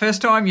go? Like,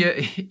 first time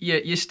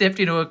you stepped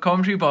into a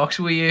commentary box,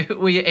 were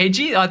you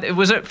edgy?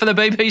 Was it for the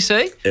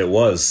BBC? It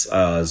was. It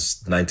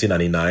was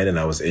 1999, and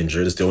I was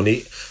injured. It's the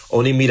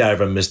only meet I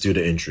ever missed due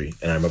to injury,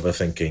 and I remember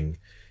thinking,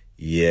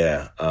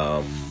 I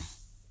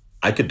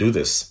could do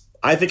this.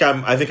 I think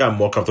I'm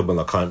more comfortable in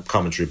a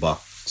commentary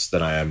box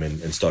than I am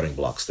in starting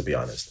blocks, to be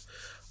honest.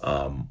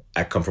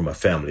 I come from a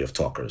family of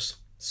talkers,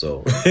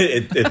 so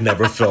it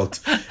never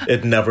felt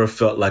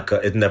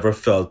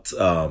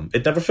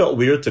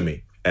weird to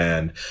me.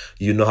 And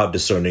you know how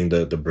discerning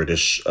the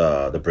British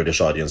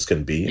audience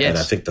can be. Yes. And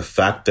I think the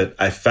fact that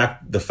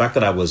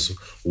I was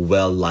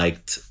well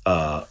liked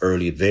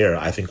early there,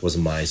 I think was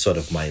my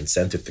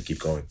incentive to keep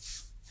going.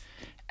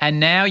 And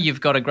now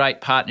you've got a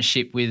great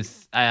partnership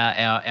with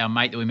our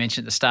mate that we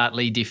mentioned at the start,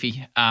 Lee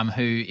Diffie,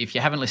 who, if you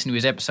haven't listened to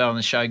his episode on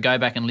the show, go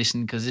back and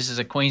listen, because this is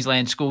a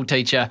Queensland school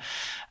teacher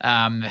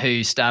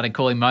who started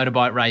calling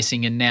motorbike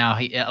racing, and now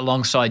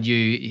alongside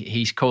you,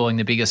 he's calling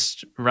the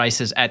biggest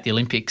races at the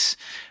Olympics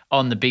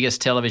on the biggest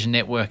television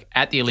network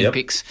at the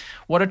Olympics. Yep.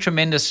 What a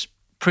tremendous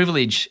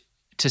privilege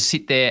to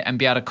sit there and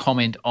be able to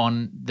comment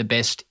on the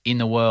best in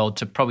the world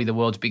to probably the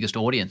world's biggest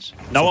audience.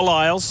 Noah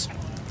Lyles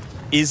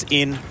is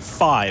in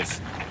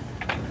 5.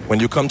 When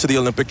you come to the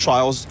Olympic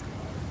trials,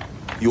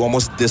 you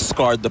almost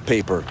discard the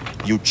paper.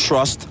 You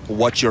trust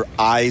what your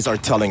eyes are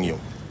telling you.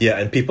 Yeah,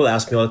 and people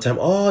ask me all the time,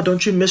 oh,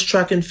 don't you miss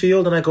track and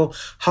field? And I go,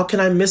 how can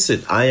I miss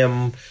it? I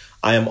am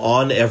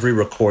on every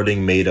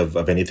recording made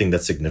of anything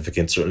that's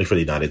significant, certainly for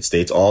the United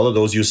States. All of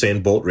those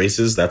Usain Bolt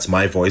races, that's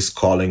my voice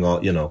calling all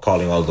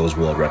those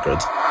world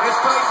records. Here's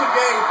Tyson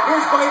Gay.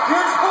 Here's Blake.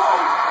 Here's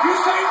Bolt.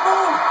 Usain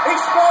Bolt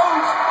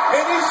explodes,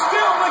 and he's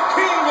still the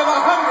king of the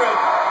 100.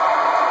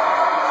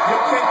 You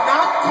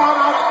cannot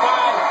count out a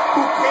guy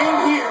who came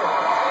here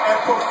and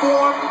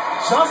performed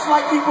just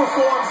like he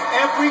performs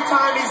every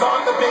time he's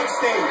on the big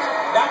stage.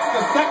 That's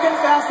the second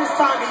fastest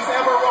time he's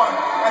ever run.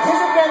 And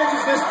his advantage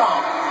is this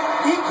time.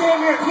 He came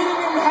here, he didn't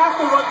even have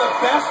to run the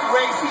best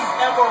race he's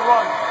ever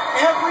run.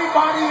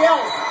 Everybody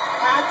else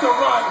had to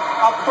run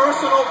a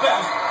personal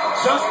best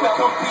just to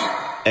compete.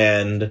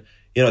 And,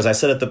 as I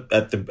said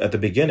at the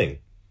beginning,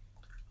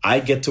 I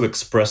get to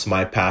express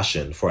my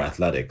passion for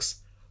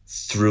athletics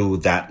through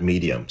that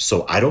medium.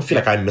 So I don't feel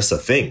like I miss a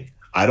thing.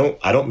 I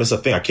don't miss a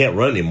thing. I can't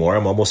run anymore.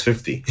 I'm almost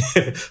 50.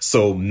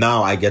 So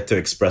now I get to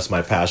express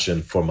my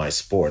passion for my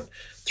sport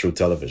through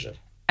television.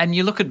 And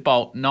you look at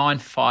Bolt,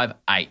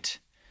 9.58.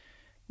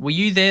 Were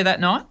you there that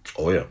night?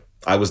 Oh, yeah.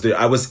 I was there.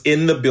 I was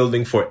in the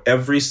building for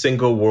every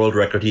single world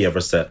record he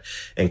ever set,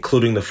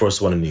 including the first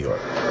one in New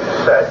York.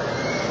 Set.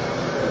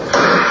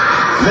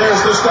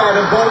 There's the start,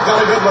 and Bolt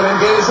got a good one.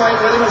 Engaged right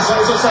with him and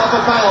sells himself a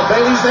foul.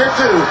 Bailey's there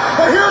too.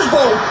 But here's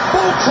Bolt.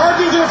 Bolt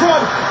charging to the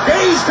front.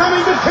 Gay's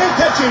coming but can't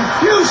catch him.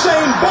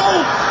 Usain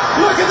Bolt.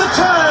 Look at the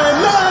time.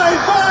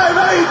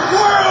 9.58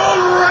 world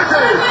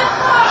record.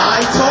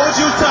 I told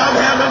you, Tom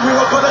Hammond, we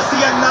were going to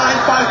see a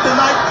 9.5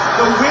 tonight.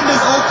 The wind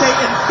is okay.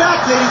 In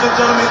fact, ladies and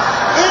gentlemen,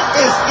 it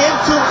is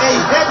into a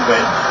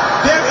headwind.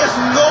 There is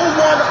no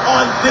one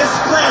on this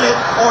planet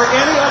or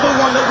any other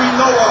one that we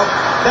know of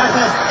that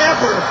has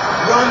ever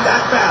run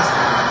that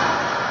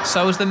fast.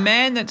 So as the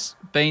man that's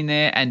been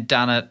there and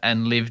done it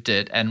and lived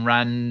it and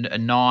run a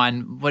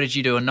 9, what did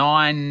you do, a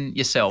 9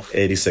 yourself?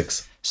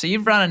 86. So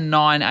you've run a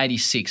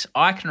 9.86.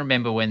 I can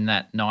remember when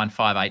that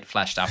 9.58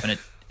 flashed up, and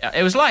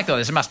it was like,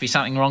 oh, there must be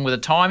something wrong with the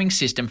timing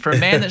system. For a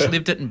man that's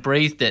lived it and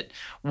breathed it,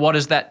 what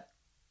does that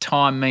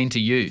time mean to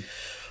you?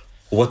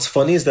 What's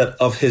funny is that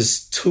of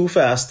his three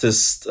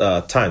fastest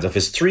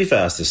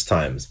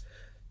times,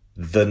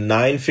 the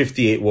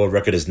 9.58 world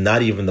record is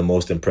not even the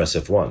most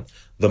impressive one.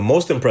 The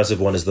most impressive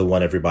one is the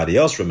one everybody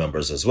else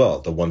remembers as well,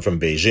 the one from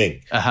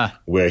Beijing,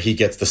 where he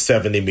gets the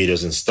 70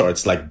 meters and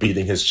starts like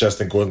beating his chest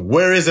and going,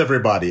 where is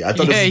everybody? I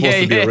thought this was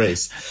supposed to be a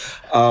race.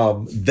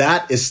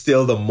 That is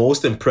still the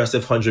most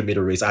impressive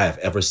 100-meter race I have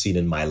ever seen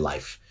in my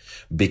life.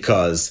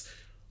 Because,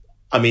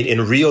 I mean,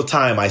 in real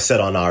time, I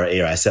said on our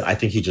air, I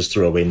think he just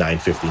threw away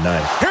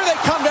 9.59. Here they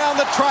come down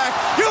the track.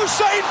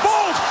 Usain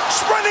Bolt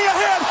sprinting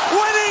ahead,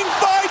 winning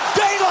by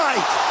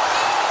daylight.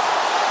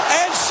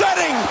 And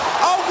setting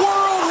a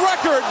world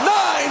record,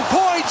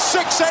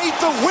 9.68.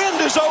 The wind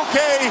is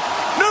okay.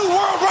 New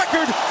world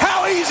record.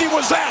 How easy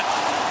was that?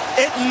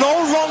 It no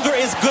longer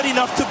is good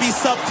enough to be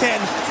sub 10.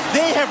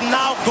 They have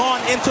now gone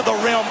into the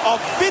realm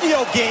of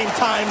video game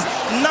times.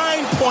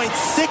 9.69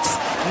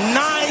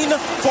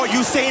 for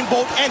Usain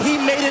Bolt, and he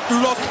made it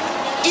look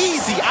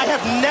easy. I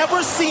have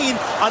never seen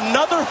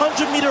another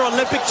 100-meter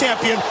Olympic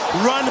champion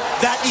run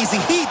that easy.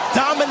 He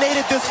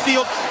dominated this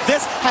field.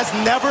 This has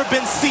never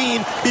been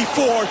seen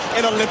before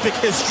in Olympic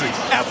history,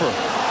 ever.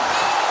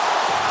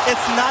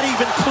 It's not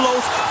even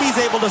close. He's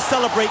able to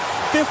celebrate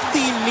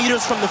 15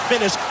 meters from the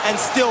finish and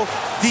still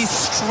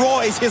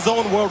destroys his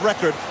own world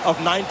record of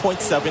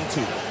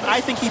 9.72.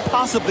 I think he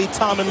possibly,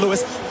 Tom and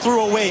Lewis,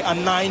 threw away a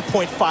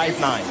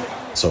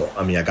 9.59. So,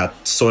 I mean, I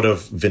got sort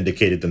of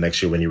vindicated the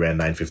next year when he ran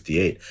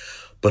 9.58.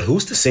 But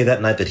who's to say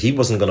that night that he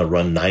wasn't going to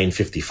run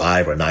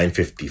 9.55 or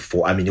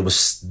 9.54? I mean, it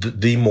was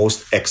the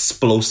most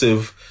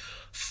explosive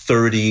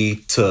 30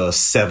 to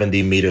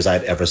 70 meters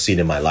I'd ever seen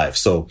in my life.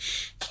 So,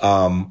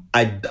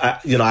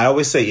 I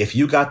always say, if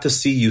you got to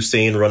see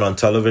Usain run on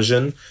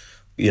television,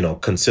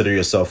 consider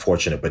yourself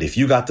fortunate. But if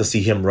you got to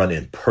see him run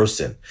in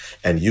person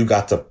and you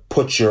got to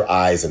put your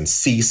eyes and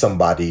see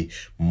somebody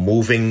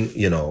moving,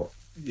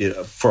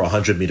 for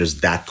 100 meters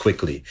that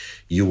quickly,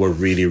 you were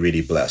really,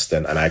 really blessed.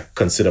 And I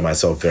consider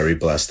myself very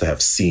blessed to have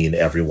seen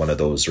every one of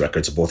those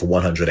records, both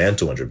 100 and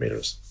 200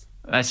 meters.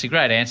 That's a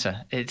great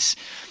answer. It's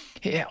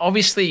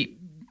obviously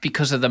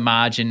because of the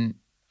margin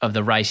of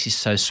the race is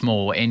so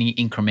small, any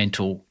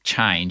incremental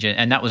change,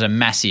 and that was a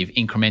massive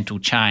incremental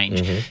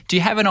change. Mm-hmm. Do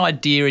you have an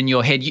idea in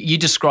your head? You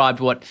described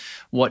what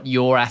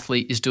your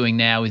athlete is doing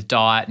now with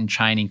diet and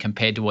training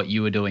compared to what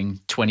you were doing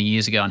 20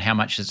 years ago and how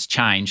much it's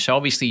changed. So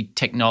obviously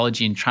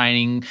technology and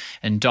training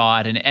and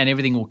diet and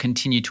everything will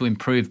continue to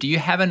improve. Do you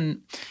have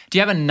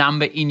a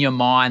number in your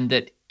mind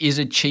that is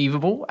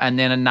achievable and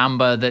then a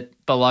number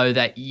that below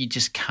that you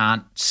just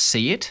can't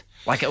see it?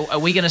 Like, are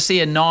we going to see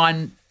a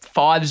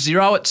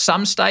 9.50 at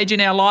some stage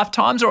in our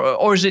lifetimes,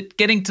 or is it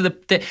getting to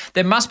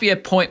there must be a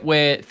point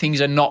where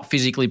things are not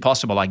physically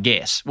possible, I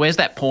guess. Where's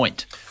that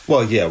point?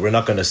 Well, yeah, we're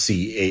not going to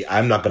see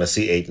I'm not going to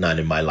see 8-9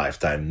 in my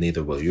lifetime.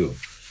 Neither will you.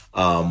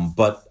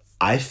 But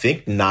I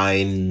think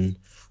 9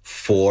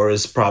 9.4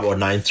 is probably, or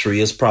 9.3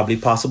 is probably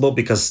possible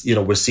because,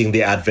 we're seeing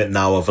the advent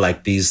now of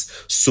like these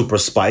super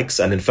spikes.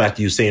 And in fact,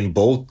 Usain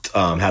Bolt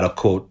had a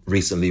quote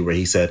recently where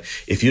he said,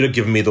 if you'd have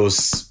given me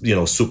those,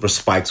 super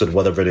spikes with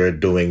whatever they're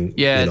doing,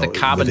 the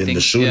carbon within thing,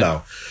 the shoe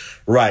now.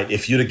 Right.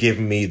 If you'd have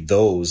given me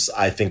those,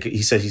 I think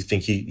he said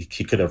he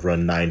could have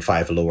run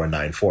 9.5 low or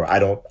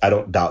 9.4. I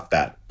don't doubt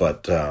that.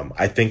 But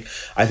I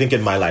think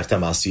in my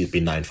lifetime, I'll see it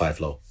be 9.5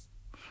 low.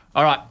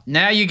 All right.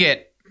 Now you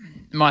get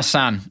my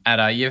son,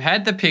 Ato. You've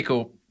had the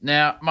pickle.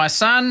 Now, my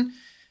son,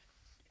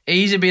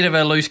 he's a bit of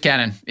a loose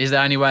cannon is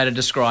the only way to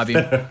describe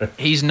him.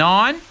 He's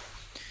 9.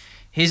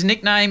 His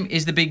nickname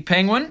is the Big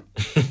Penguin.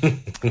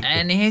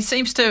 And he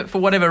seems to, for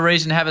whatever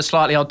reason, have a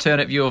slightly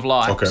alternate view of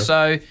life. Okay.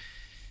 So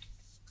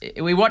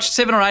we watched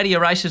 7 or 8 of your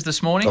races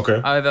this morning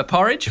over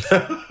porridge.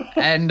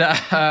 and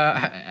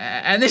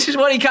this is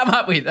what he come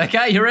up with.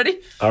 Okay, you ready?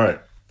 All right.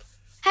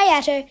 Hey,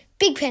 Ato.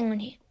 Big Penguin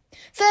here.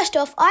 First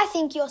off, I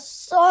think you're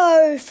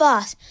so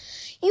fast.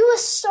 You are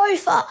so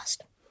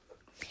fast.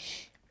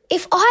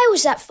 If I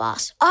was that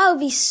fast, I would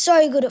be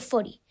so good at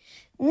footy.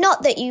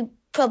 Not that you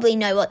probably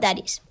know what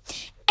that is.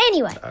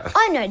 Anyway,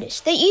 I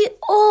noticed that you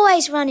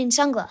always run in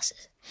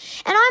sunglasses.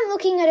 And I'm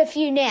looking at a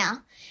few now,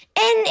 and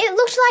it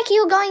looks like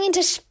you're going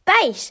into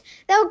space.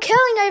 They were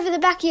curling over the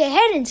back of your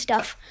head and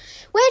stuff.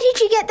 Where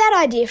did you get that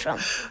idea from?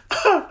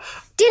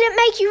 Did it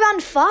make you run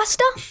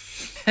faster?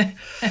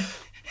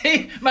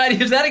 Mate, he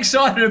was that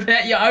excited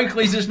about your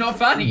Oakleys, it's not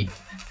funny.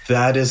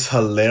 That is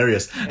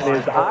hilarious. And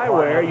his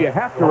eyewear, you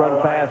have to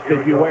run fast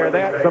if you wear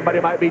that. Somebody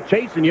might be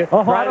chasing you,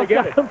 trying to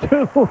get them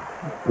too.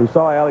 We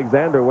saw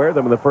Alexander wear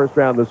them in the first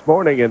round this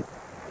morning, and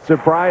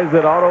surprised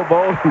that Ato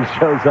Boldon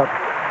shows up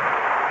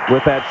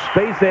with that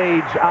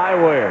space-age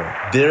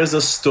eyewear. There's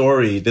a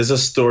story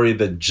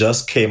that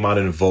just came out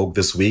in Vogue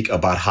this week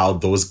about how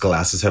those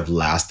glasses have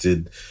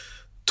lasted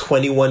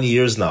 21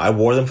 years now. I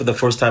wore them for the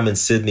first time in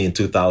Sydney in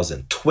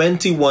 2000.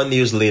 21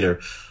 years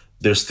later,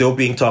 they're still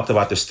being talked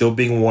about. They're still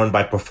being worn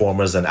by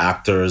performers and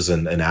actors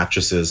and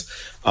actresses.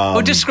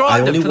 Well,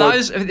 describe them. For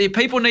those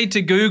people need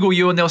to Google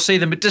you and they'll see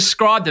them, but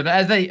describe them.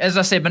 As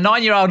I said, my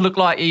 9-year-old looked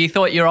like he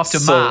thought you're off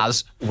to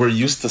Mars. We're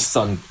used to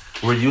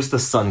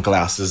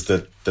sunglasses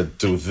that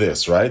do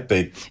this, right?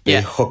 They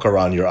hook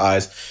around your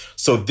eyes.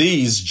 So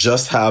these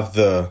just have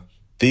the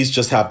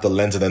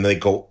lens and then they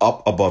go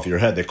up above your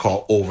head. They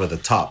call over the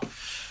top.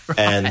 Right.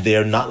 And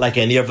they're not like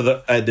any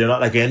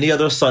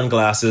other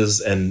sunglasses,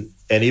 and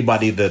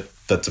anybody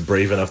that's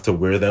brave enough to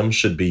wear them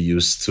should be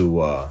used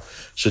to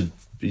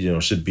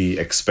should be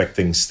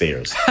expecting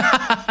stares.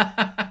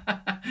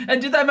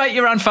 And did they make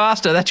you run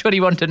faster? That's what he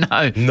wanted to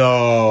know.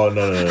 No,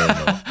 not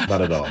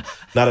at all.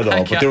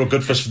 Okay. But they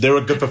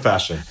were good for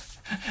fashion.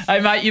 Hey,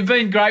 mate, you've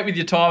been great with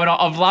your time, and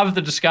I've loved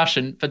the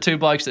discussion for two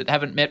blokes that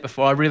haven't met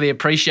before. I really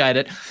appreciate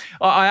it.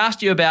 I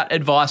asked you about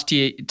advice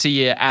to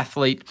your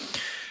athletes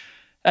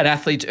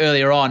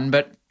earlier on,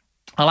 but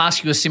I'll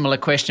ask you a similar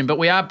question. But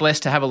we are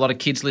blessed to have a lot of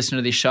kids listen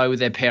to this show with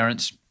their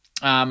parents.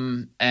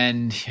 And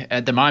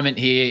at the moment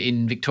here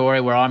in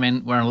Victoria, where I'm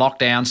in, we're in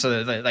lockdown,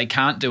 so they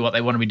can't do what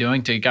they want to be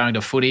doing, to going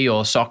to footy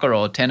or soccer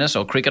or tennis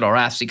or cricket or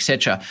aths,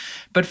 etc.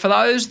 But for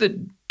those that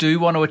do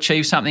want to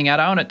achieve something,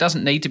 Ato, and it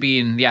doesn't need to be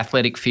in the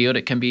athletic field,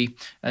 it can be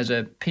as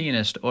a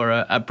pianist or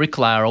a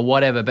bricklayer or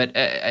whatever, but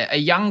a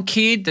young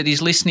kid that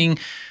is listening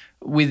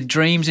with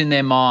dreams in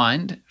their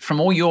mind, from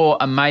all your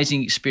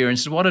amazing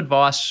experiences, what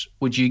advice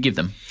would you give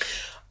them?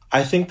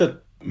 I think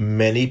that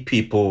many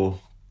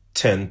people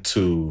tend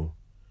to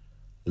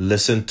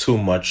listen too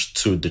much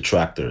to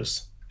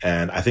detractors.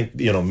 And I think,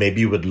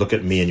 maybe you would look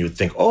at me and you would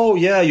think, oh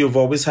yeah, you've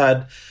always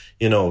had,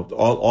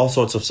 all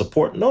sorts of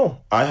support.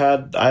 No, I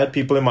had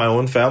people in my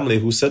own family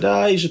who said,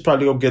 you should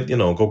probably go get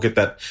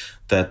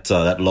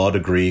that law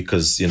degree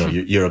because,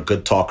 you're a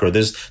good talker.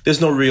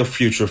 There's no real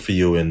future for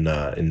you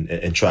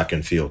in track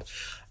and field.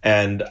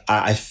 And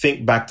I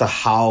think back to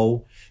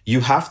how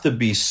you have to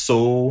be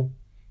so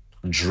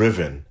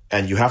driven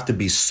and you have to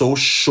be so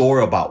sure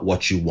about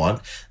what you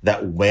want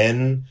that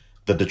when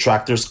the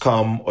detractors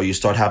come or you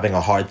start having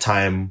a hard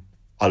time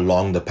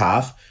along the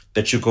path,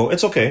 that you go,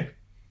 it's okay.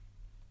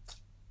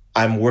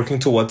 I'm working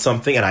towards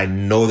something and I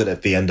know that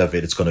at the end of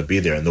it, it's going to be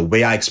there. And the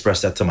way I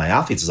express that to my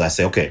athletes is I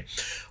say, okay,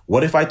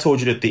 what if I told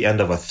you that at the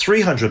end of a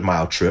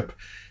 300-mile trip,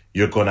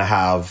 you're going to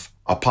have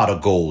a pot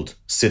of gold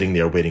sitting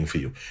there waiting for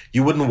you?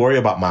 You wouldn't worry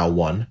about mile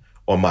 1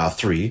 or mile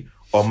 3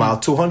 or mile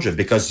 200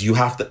 because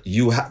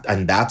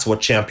and that's what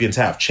champions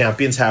have.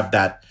 Champions have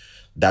that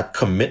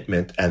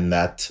commitment and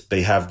that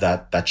they have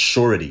that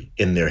surety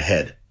in their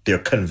head. They're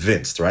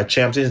convinced, right?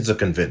 Champions are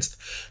convinced.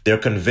 They're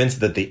convinced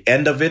that at the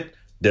end of it,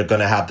 they're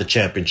going to have the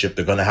championship.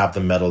 They're going to have the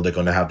medal. They're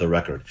going to have the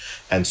record.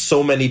 And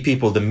so many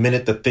people, the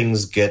minute that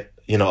things get,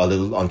 a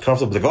little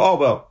uncomfortable, they go, oh,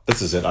 well,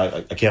 this is it.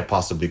 I can't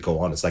possibly go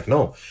on. It's like,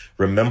 no,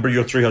 remember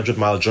your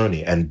 300-mile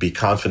journey and be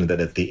confident that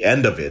at the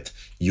end of it,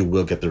 you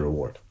will get the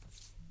reward.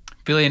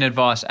 Brilliant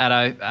advice,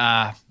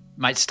 Ato.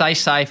 Mate, stay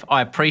safe.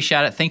 I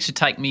appreciate it. Thanks for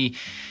taking me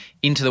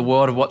into the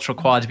world of what's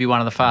required to be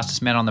one of the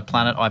fastest men on the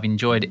planet. I've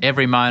enjoyed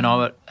every moment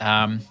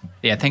of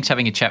it. Thanks for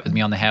having a chat with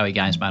me on the Howie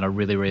Games, mate. I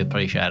really, really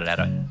appreciate it,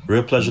 Ato.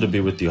 Real pleasure to be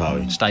with you,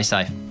 Howie. Stay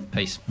safe.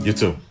 Peace. You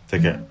too.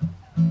 Take care.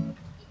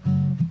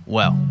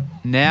 Well,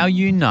 now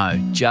you know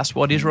just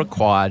what is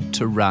required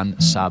to run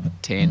sub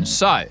 10.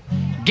 So,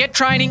 get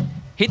training,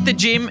 hit the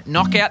gym,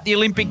 knock out the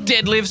Olympic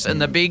deadlifts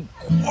and the big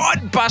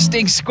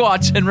quad-busting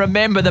squats, and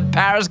remember the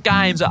Paris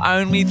Games are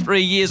only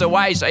 3 years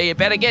away, so you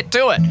better get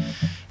to it.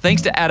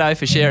 Thanks to Ato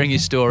for sharing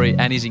his story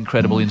and his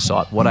incredible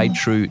insight. What a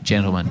true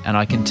gentleman. And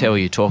I can tell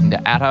you, talking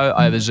to Ato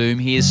over Zoom,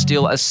 he is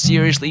still a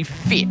seriously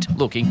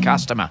fit-looking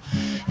customer.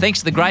 Thanks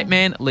to the great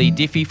man, Lee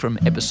Diffie, from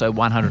episode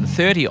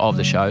 130 of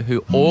the show,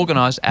 who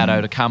organised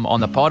Ato to come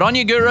on the pod. On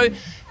your guru,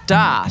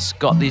 Das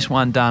got this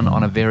one done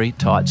on a very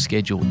tight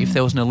schedule. If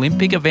there was an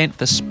Olympic event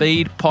for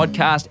speed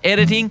podcast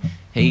editing,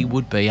 he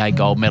would be a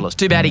gold medalist.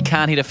 Too bad he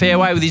can't hit a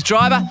fairway with his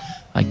driver.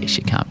 I guess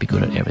you can't be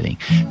good at everything.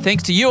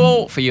 Thanks to you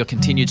all for your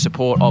continued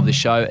support of the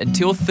show.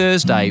 Until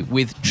Thursday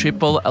with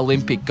triple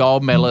Olympic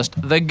gold medalist,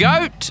 the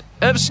GOAT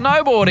of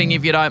snowboarding,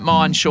 if you don't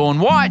mind, Shaun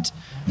White.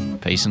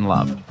 Peace and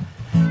love.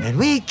 And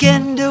we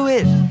can do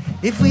it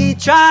if we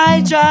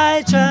try.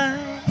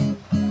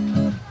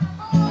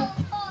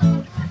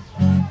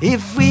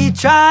 If we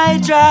try.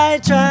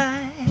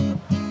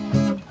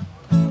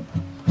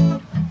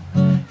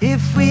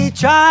 If we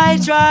try.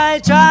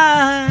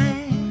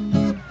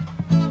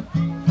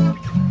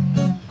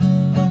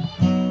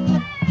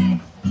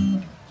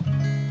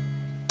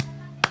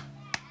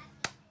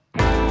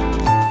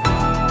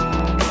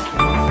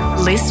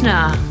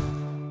 Listener.